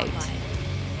Spotlight.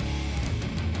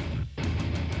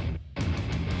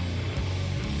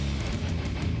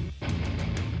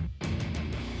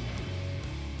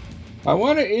 I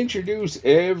want to introduce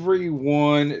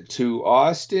everyone to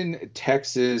Austin,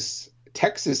 Texas's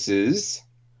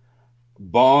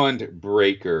Bond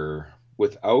Breaker.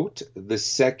 Without the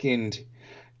second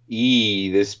E,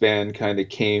 this band kind of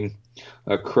came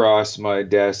across my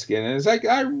desk, and it's like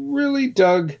I really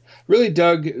dug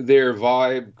their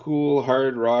vibe. Cool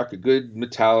hard rock, a good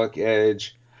metallic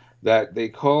edge that they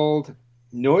called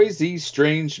noisy,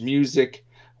 strange music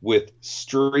with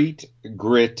street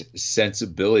grit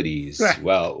sensibilities.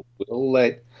 Well, we'll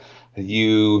let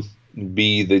you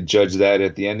be the judge of that.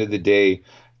 At the end of the day,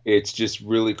 it's just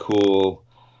really cool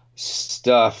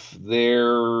stuff.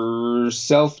 Their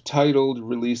self-titled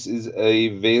release is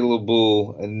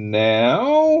available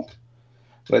now.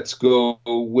 Let's go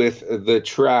with the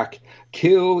track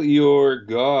Kill Your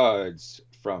Gods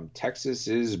from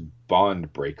Texas's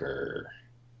Bond Breaker.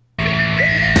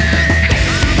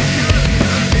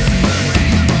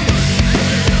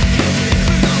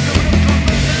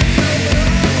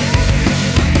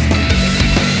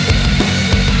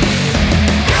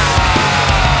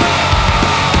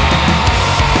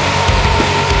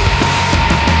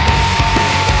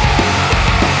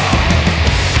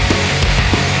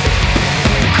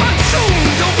 Consume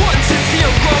the ones and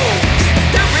zeros.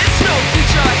 There is no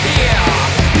future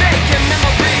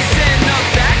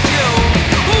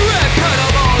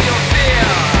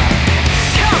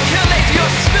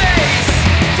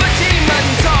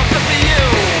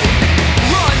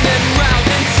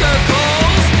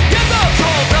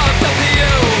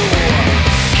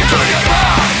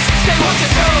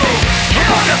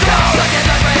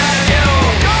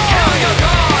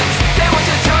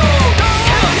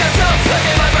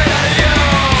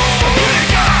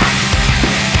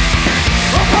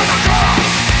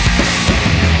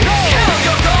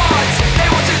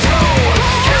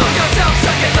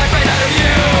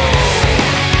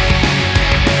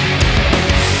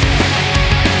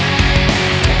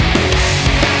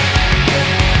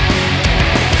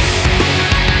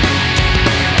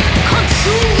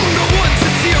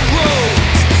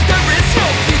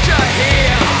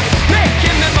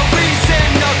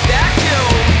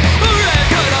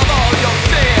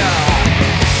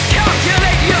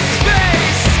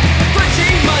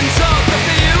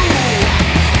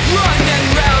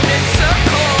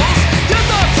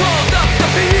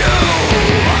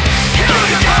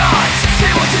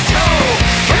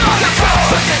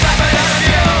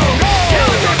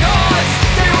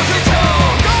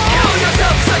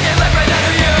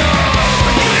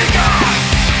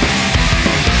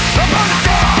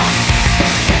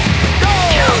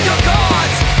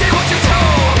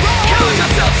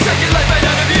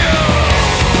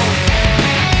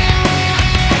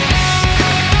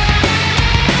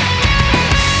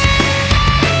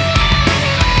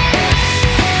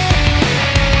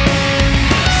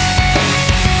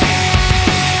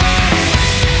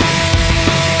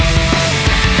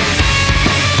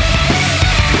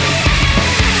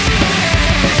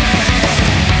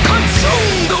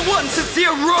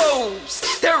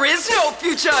There's no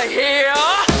future here.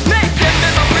 Making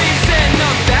memories in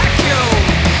a vacuum.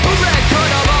 A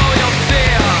record of all your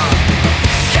fear.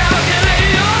 Calculate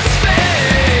your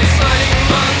space. Letting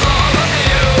run all of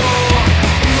you.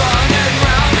 Running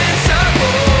round in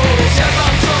circles. Yet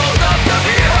I'm told of the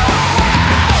view.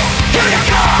 Kill your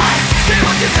gods. See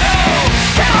what you do.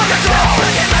 Kill yourself.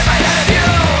 Looking right ahead of you.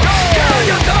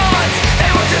 Kill your thoughts. See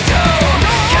what you do.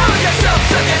 Kill yourself.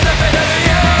 Looking right ahead of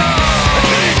you.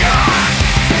 Kill your gods.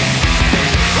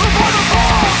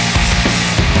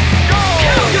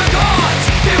 Kill your gods,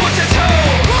 be what you do.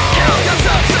 Kill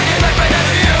yourself, singing like right out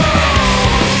of you.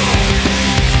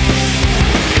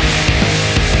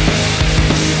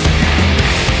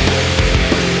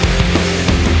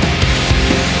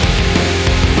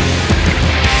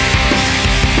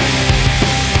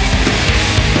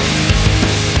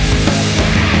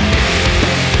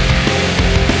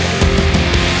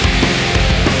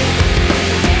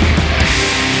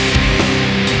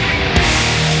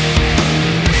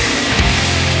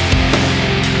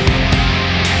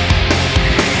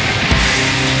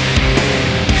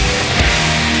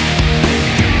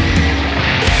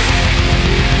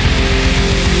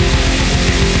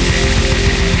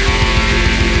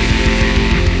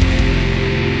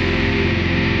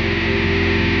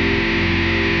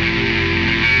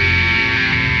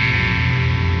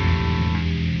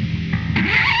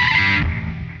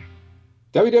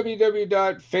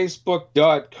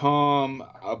 www.facebook.com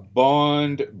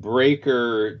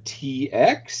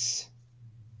BondBreakerTX,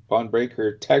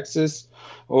 Bondbreaker Texas,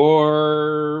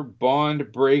 or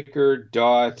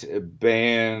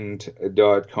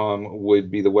bondbreaker.band.com would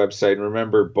be the website. And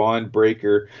remember,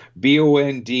 Bondbreaker,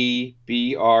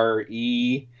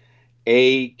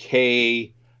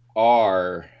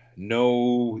 BONDBREAKR,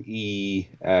 no E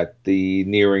at the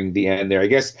nearing the end there. I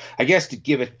guess to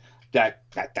give it that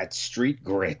street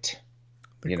grit,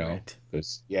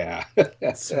 because yeah,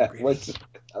 So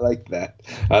I like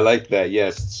that.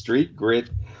 Yes, street grit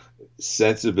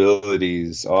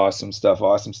sensibilities. Awesome stuff.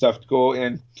 Go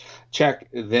and check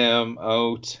them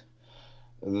out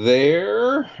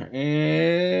there.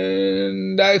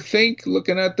 And I think,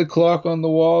 looking at the clock on the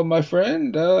wall, my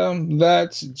friend,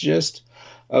 that's just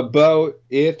about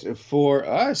it for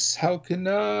us. How can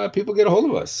people get a hold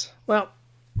of us? Well,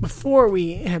 before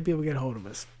we have people get a hold of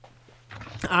us,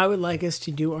 I would like us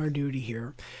to do our duty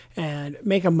here and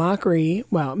make a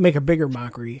bigger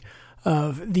mockery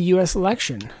of the U.S.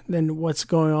 election than what's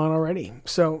going on already.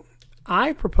 So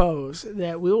I propose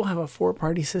that we will have a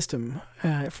 4-party system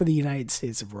for the United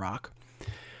States of Rock.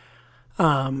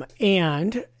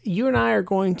 And you and I are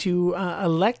going to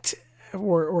elect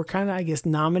or kind of, I guess,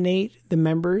 nominate the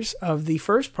members of the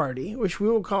first party, which we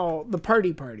will call the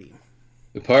Party Party.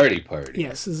 The Party.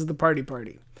 Yes, this is the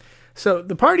Party. So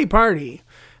the Party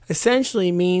essentially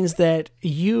means that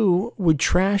you would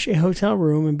trash a hotel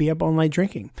room and be up all night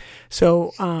drinking.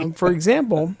 So, for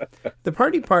example, the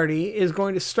Party is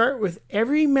going to start with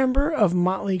every member of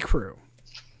Motley Crue.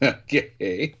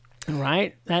 Okay.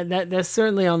 Right? That's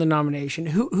certainly on the nomination.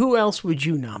 Who else would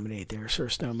you nominate there, Sir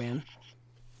Snowman?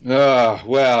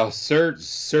 Well,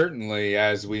 certainly,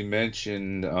 as we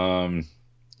mentioned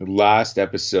last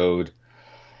episode.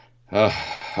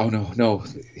 Oh no,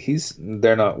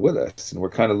 they're not with us, and we're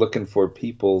kind of looking for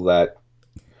people that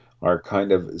are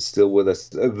kind of still with us.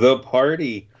 The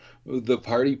party.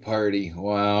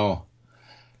 Wow.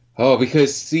 Oh,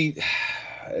 because see,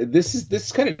 this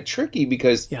is kind of tricky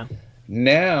because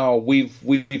now we've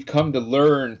come to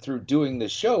learn through doing the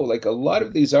show, like a lot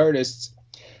of these artists,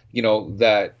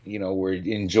 that were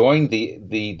enjoying the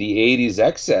 80s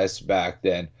excess back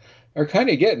then are kind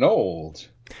of getting old.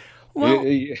 Well,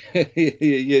 like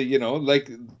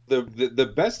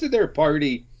the best of their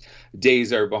party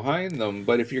days are behind them.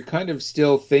 But if you're kind of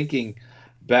still thinking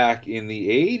back in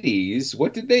the 80s,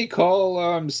 what did they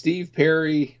call Steve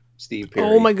Perry?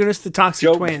 Oh my goodness, the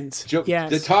Toxic Twins. Yes.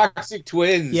 The Toxic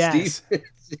Twins. Yes.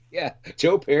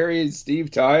 Joe Perry and Steve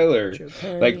Tyler.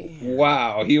 Like,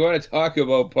 wow, you want to talk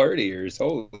about partiers?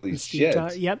 Holy shit.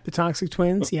 The Toxic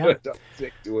Twins. Yep.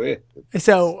 Toxic Twins.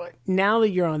 So now that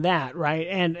you're on that, right?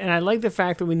 And I like the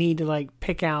fact that we need to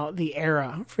pick out the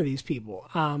era for these people.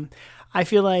 I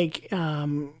feel like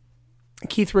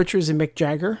Keith Richards and Mick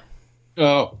Jagger.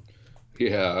 Oh,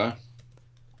 yeah.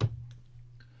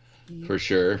 For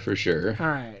sure. All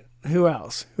right. Who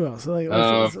else? Let's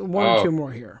one or two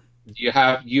more here. You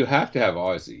have to have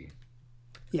Ozzy.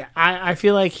 Yeah, I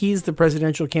feel like he's the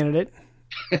presidential candidate.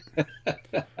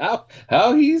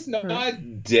 How he's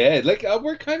not dead? Like I'm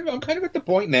kind of at the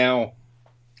point now.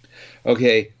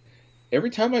 Okay, every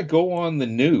time I go on the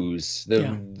news,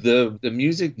 the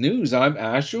music news, I'm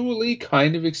actually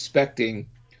kind of expecting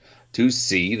to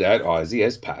see that Ozzy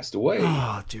has passed away.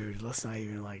 Oh, dude, let's not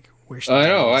even wish. I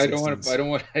know. I don't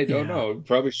know.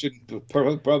 Probably shouldn't put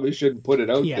it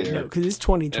out there. Yeah, no, because it's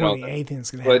 2020.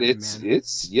 Anything's gonna happen. But it's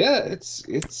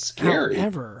scary.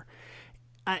 However,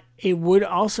 it would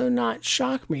also not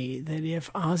shock me that if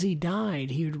Ozzy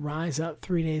died, he would rise up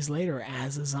 3 days later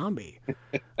as a zombie.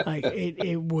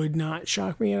 It would not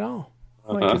shock me at all.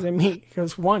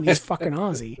 Because one, he's fucking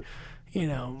Ozzy,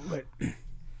 but.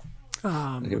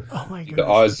 Oh my god! The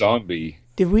Oz zombie.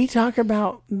 Did we talk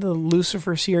about the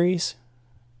Lucifer series?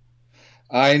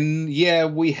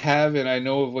 We have, and I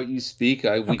know of what you speak.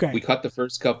 We cut the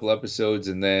first couple episodes,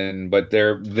 but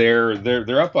they're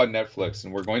up on Netflix,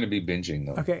 and we're going to be binging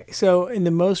them. Okay, so in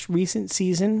the most recent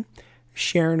season,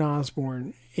 Sharon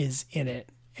Osbourne is in it,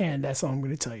 and that's all I'm going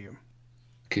to tell you.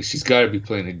 Because she's got to be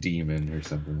playing a demon or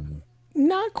something.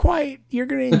 Not quite. You're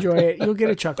going to enjoy it. You'll get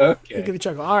a chuckle. Okay. You'll get a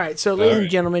chuckle. All right. So, ladies and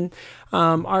gentlemen,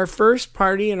 our first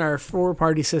party in our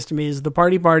 4-party system is the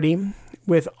Party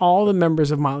with all the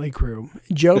members of Motley Crue: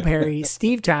 Joe Perry,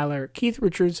 Steve Tyler, Keith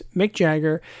Richards, Mick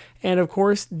Jagger, and of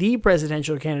course, the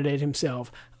presidential candidate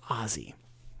himself, Ozzy.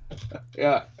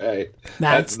 Yeah, right.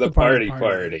 That's the party.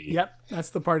 Yep,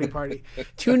 that's the party.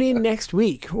 Tune in next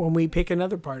week when we pick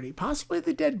another party, possibly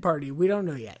the dead party. We don't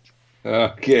know yet.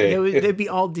 Okay. They'd be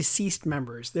all deceased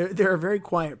members. They're a very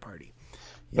quiet party.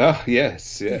 Yeah. Oh,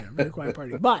 yes. Yeah. Very quiet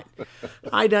party. But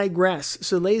I digress.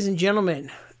 So, ladies and gentlemen,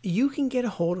 you can get a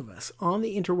hold of us on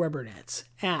the interwebernets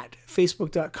at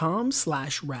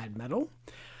facebook.com/radmetal,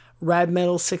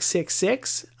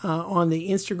 radmetal666 on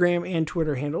the Instagram and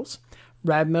Twitter handles,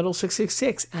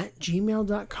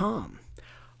 radmetal666@gmail.com,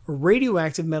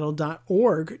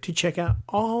 radioactivemetal.org to check out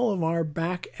all of our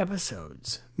back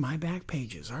episodes, my back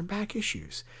pages, our back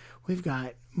issues. We've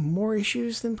got more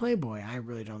issues than Playboy. I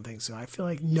really don't think so. I feel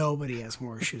like nobody has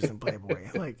more issues than Playboy.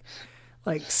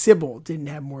 Like Sybil didn't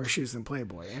have more issues than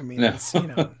Playboy. I mean, that's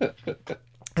a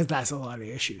lot of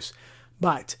issues.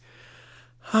 But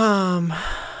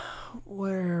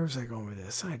where was I going with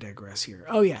this? I digress here.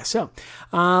 Oh yeah, so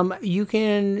you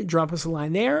can drop us a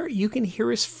line there. You can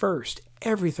hear us first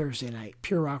every Thursday night,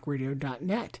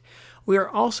 purerockradio.net. We are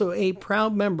also a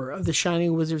proud member of the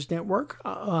Shining Wizards Network,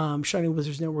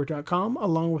 shiningwizardsnetwork.com,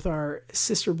 along with our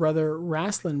sister brother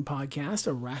Wrestling podcast,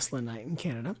 a wrestling night in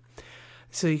Canada.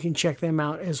 So you can check them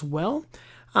out as well.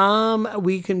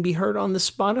 We can be heard on the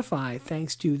Spotify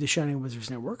thanks to the Shining Wizards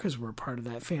Network, because we're part of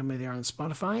that family there on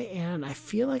Spotify. And I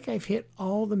feel like I've hit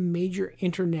all the major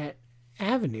internet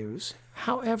avenues.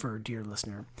 However, dear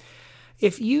listener,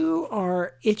 if you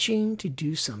are itching to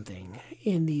do something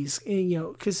in these,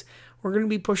 because we're going to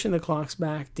be pushing the clocks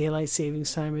back. Daylight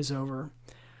savings time is over.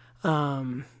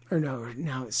 Or no,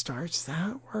 now it starts. Is that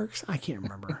how it works? I can't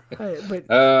remember.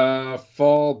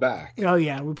 Fall back. Oh,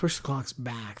 yeah, we push the clocks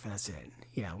back. That's it.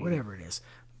 Yeah, whatever it is.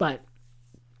 But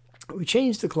we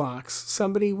changed the clocks.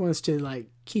 Somebody wants to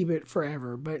keep it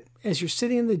forever. But as you're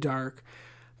sitting in the dark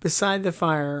beside the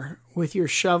fire with your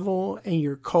shovel and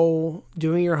your coal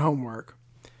doing your homework,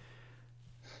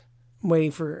 waiting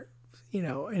for,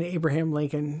 an Abraham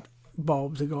Lincoln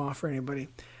bulb to go off for anybody.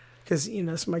 Because,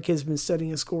 so my kid's been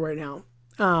studying in school right now.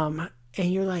 And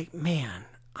you're like, man,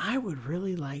 I would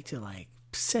really like to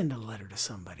send a letter to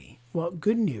somebody. Well,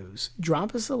 good news.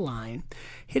 Drop us a line.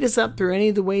 Hit us up through any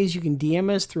of the ways you can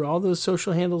DM us through all those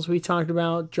social handles we talked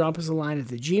about. Drop us a line at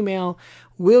the Gmail.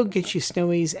 We'll get you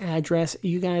Snowy's address.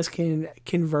 You guys can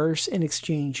converse and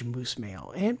exchange moose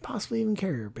mail and possibly even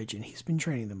carrier pigeon. He's been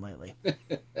training them lately.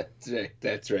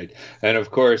 That's right. And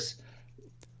of course,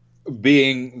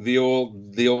 being the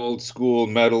old school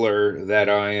metaler that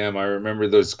I am, I remember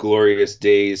those glorious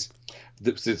days.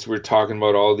 Since we're talking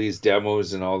about all these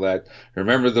demos and all that,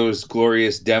 remember those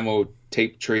glorious demo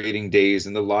tape trading days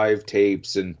and the live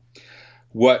tapes and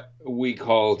what we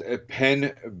called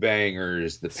pen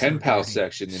bangers, the pen pal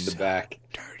section in the back,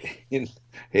 in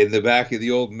the back of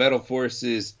the old Metal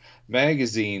Forces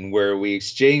magazine, where we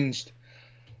exchanged,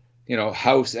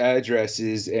 house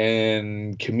addresses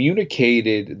and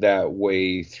communicated that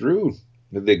way through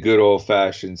the good old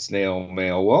fashioned snail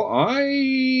mail. Well,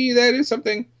 that is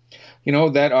something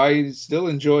that I still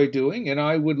enjoy doing, and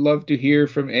I would love to hear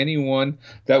from anyone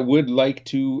that would like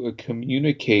to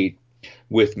communicate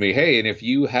with me. Hey, and if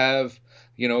you have,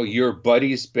 your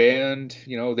buddy's band,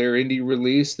 their indie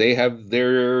release, they have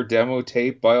their demo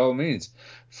tape, by all means,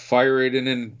 fire it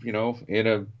in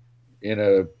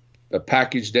a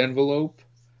packaged envelope,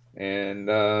 and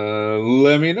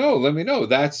let me know.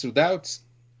 That's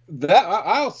that.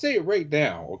 I'll say it right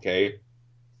now. Okay,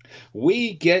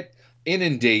 we get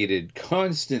inundated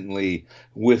constantly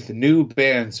with new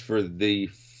bands for the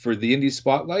Indie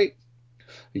Spotlight,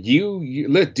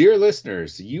 dear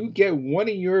listeners, you get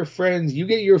your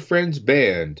friend's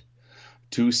band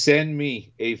to send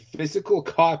me a physical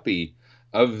copy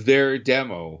of their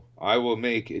demo. I will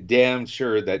make damn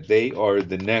sure that they are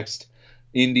the next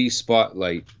Indie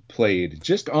Spotlight played,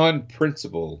 just on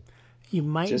principle. You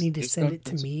might need to send it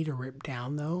to me to rip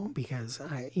down, though, because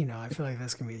I feel like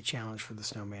that's gonna be the challenge for the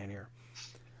snowman here.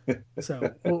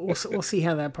 So we'll see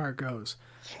how that part goes.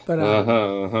 But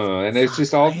and it's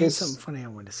just all this. Something funny I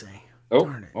wanted to say. Oh,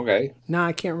 darn it. Okay. No,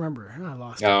 I can't remember. I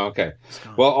lost it. Oh, okay.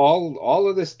 Well, all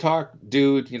of this talk,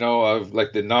 dude, of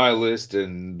like the nihilist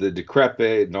and the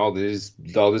decrepit and all this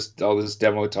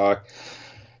demo talk.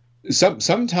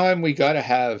 Sometime we got to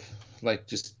have like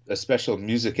just a special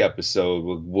music episode.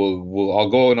 I'll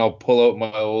go and I'll pull out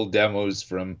my old demos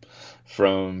from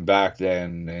back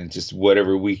then and just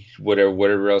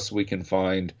whatever else we can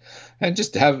find, and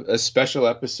just have a special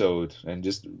episode and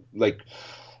just like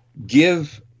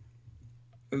give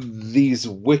these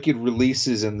wicked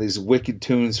releases and these wicked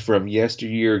tunes from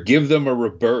yesteryear, give them a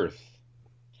rebirth.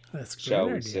 That's a shall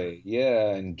great we idea. say?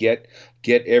 Yeah, and get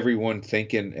everyone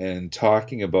thinking and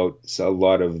talking about a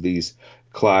lot of these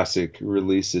classic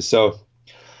releases. So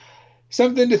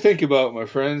something to think about, my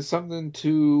friends. Something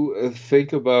to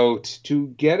think about to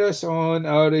get us on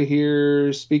out of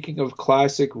here. Speaking of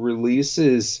classic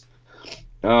releases,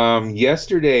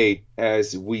 yesterday,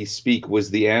 as we speak,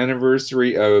 was the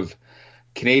anniversary of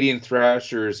Canadian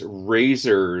thrashers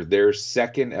Razor. Their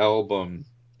second album,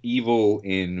 Evil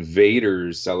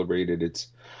Invaders, celebrated its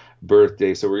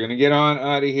birthday. So we're going to get on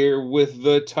out of here with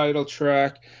the title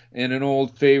track and an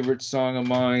old favorite song of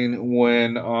mine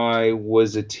when I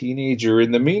was a teenager.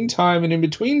 In the meantime and in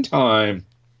between time,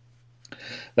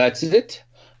 that's it.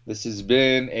 This has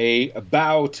been a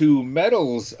Bow to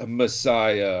Metal's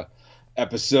Messiah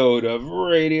episode of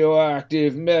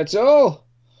Radioactive Metal.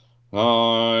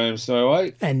 I'm Snowy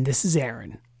White. And this is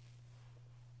Aaron.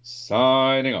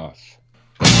 Signing off.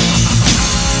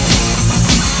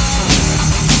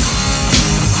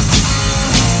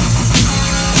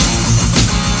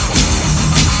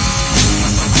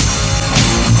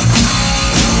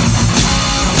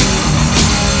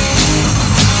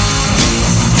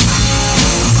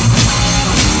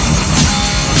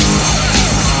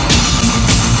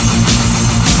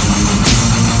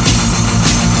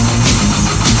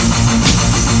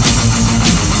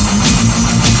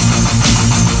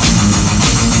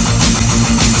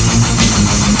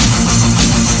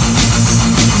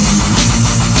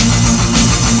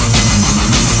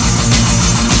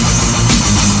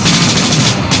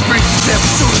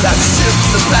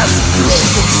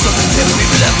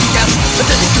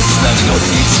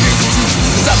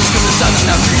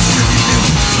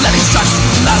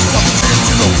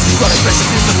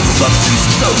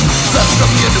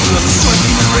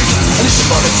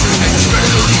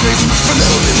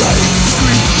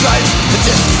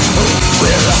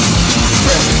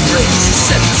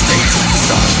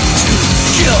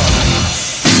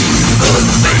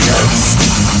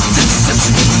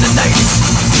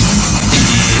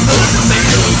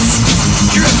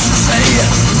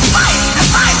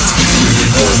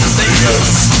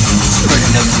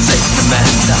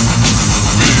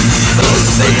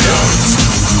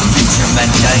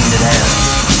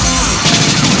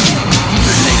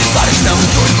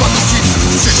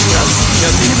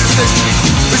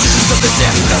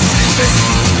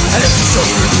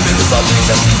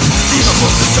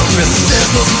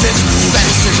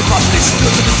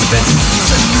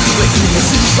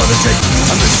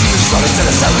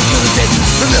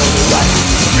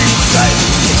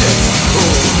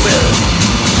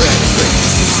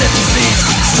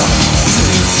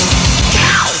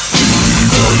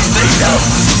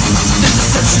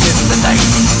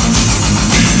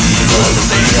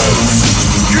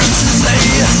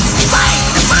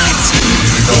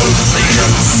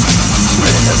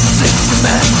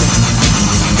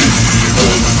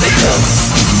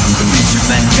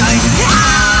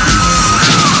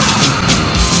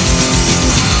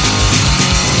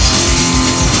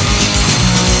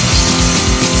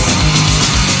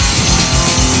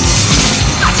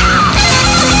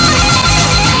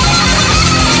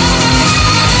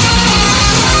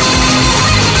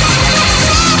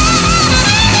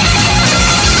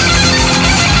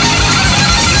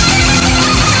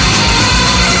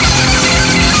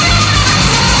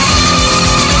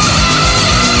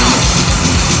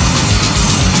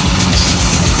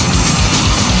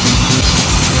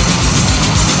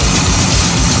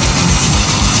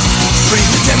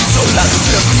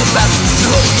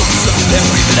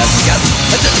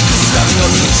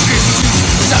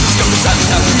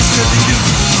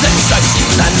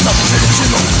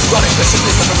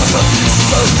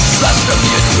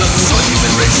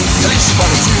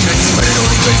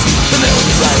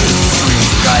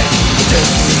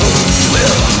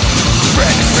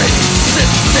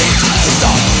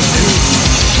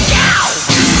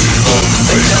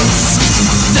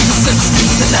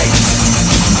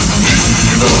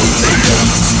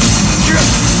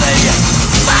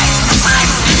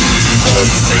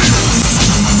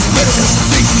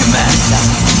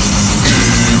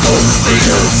 Evil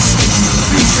leaders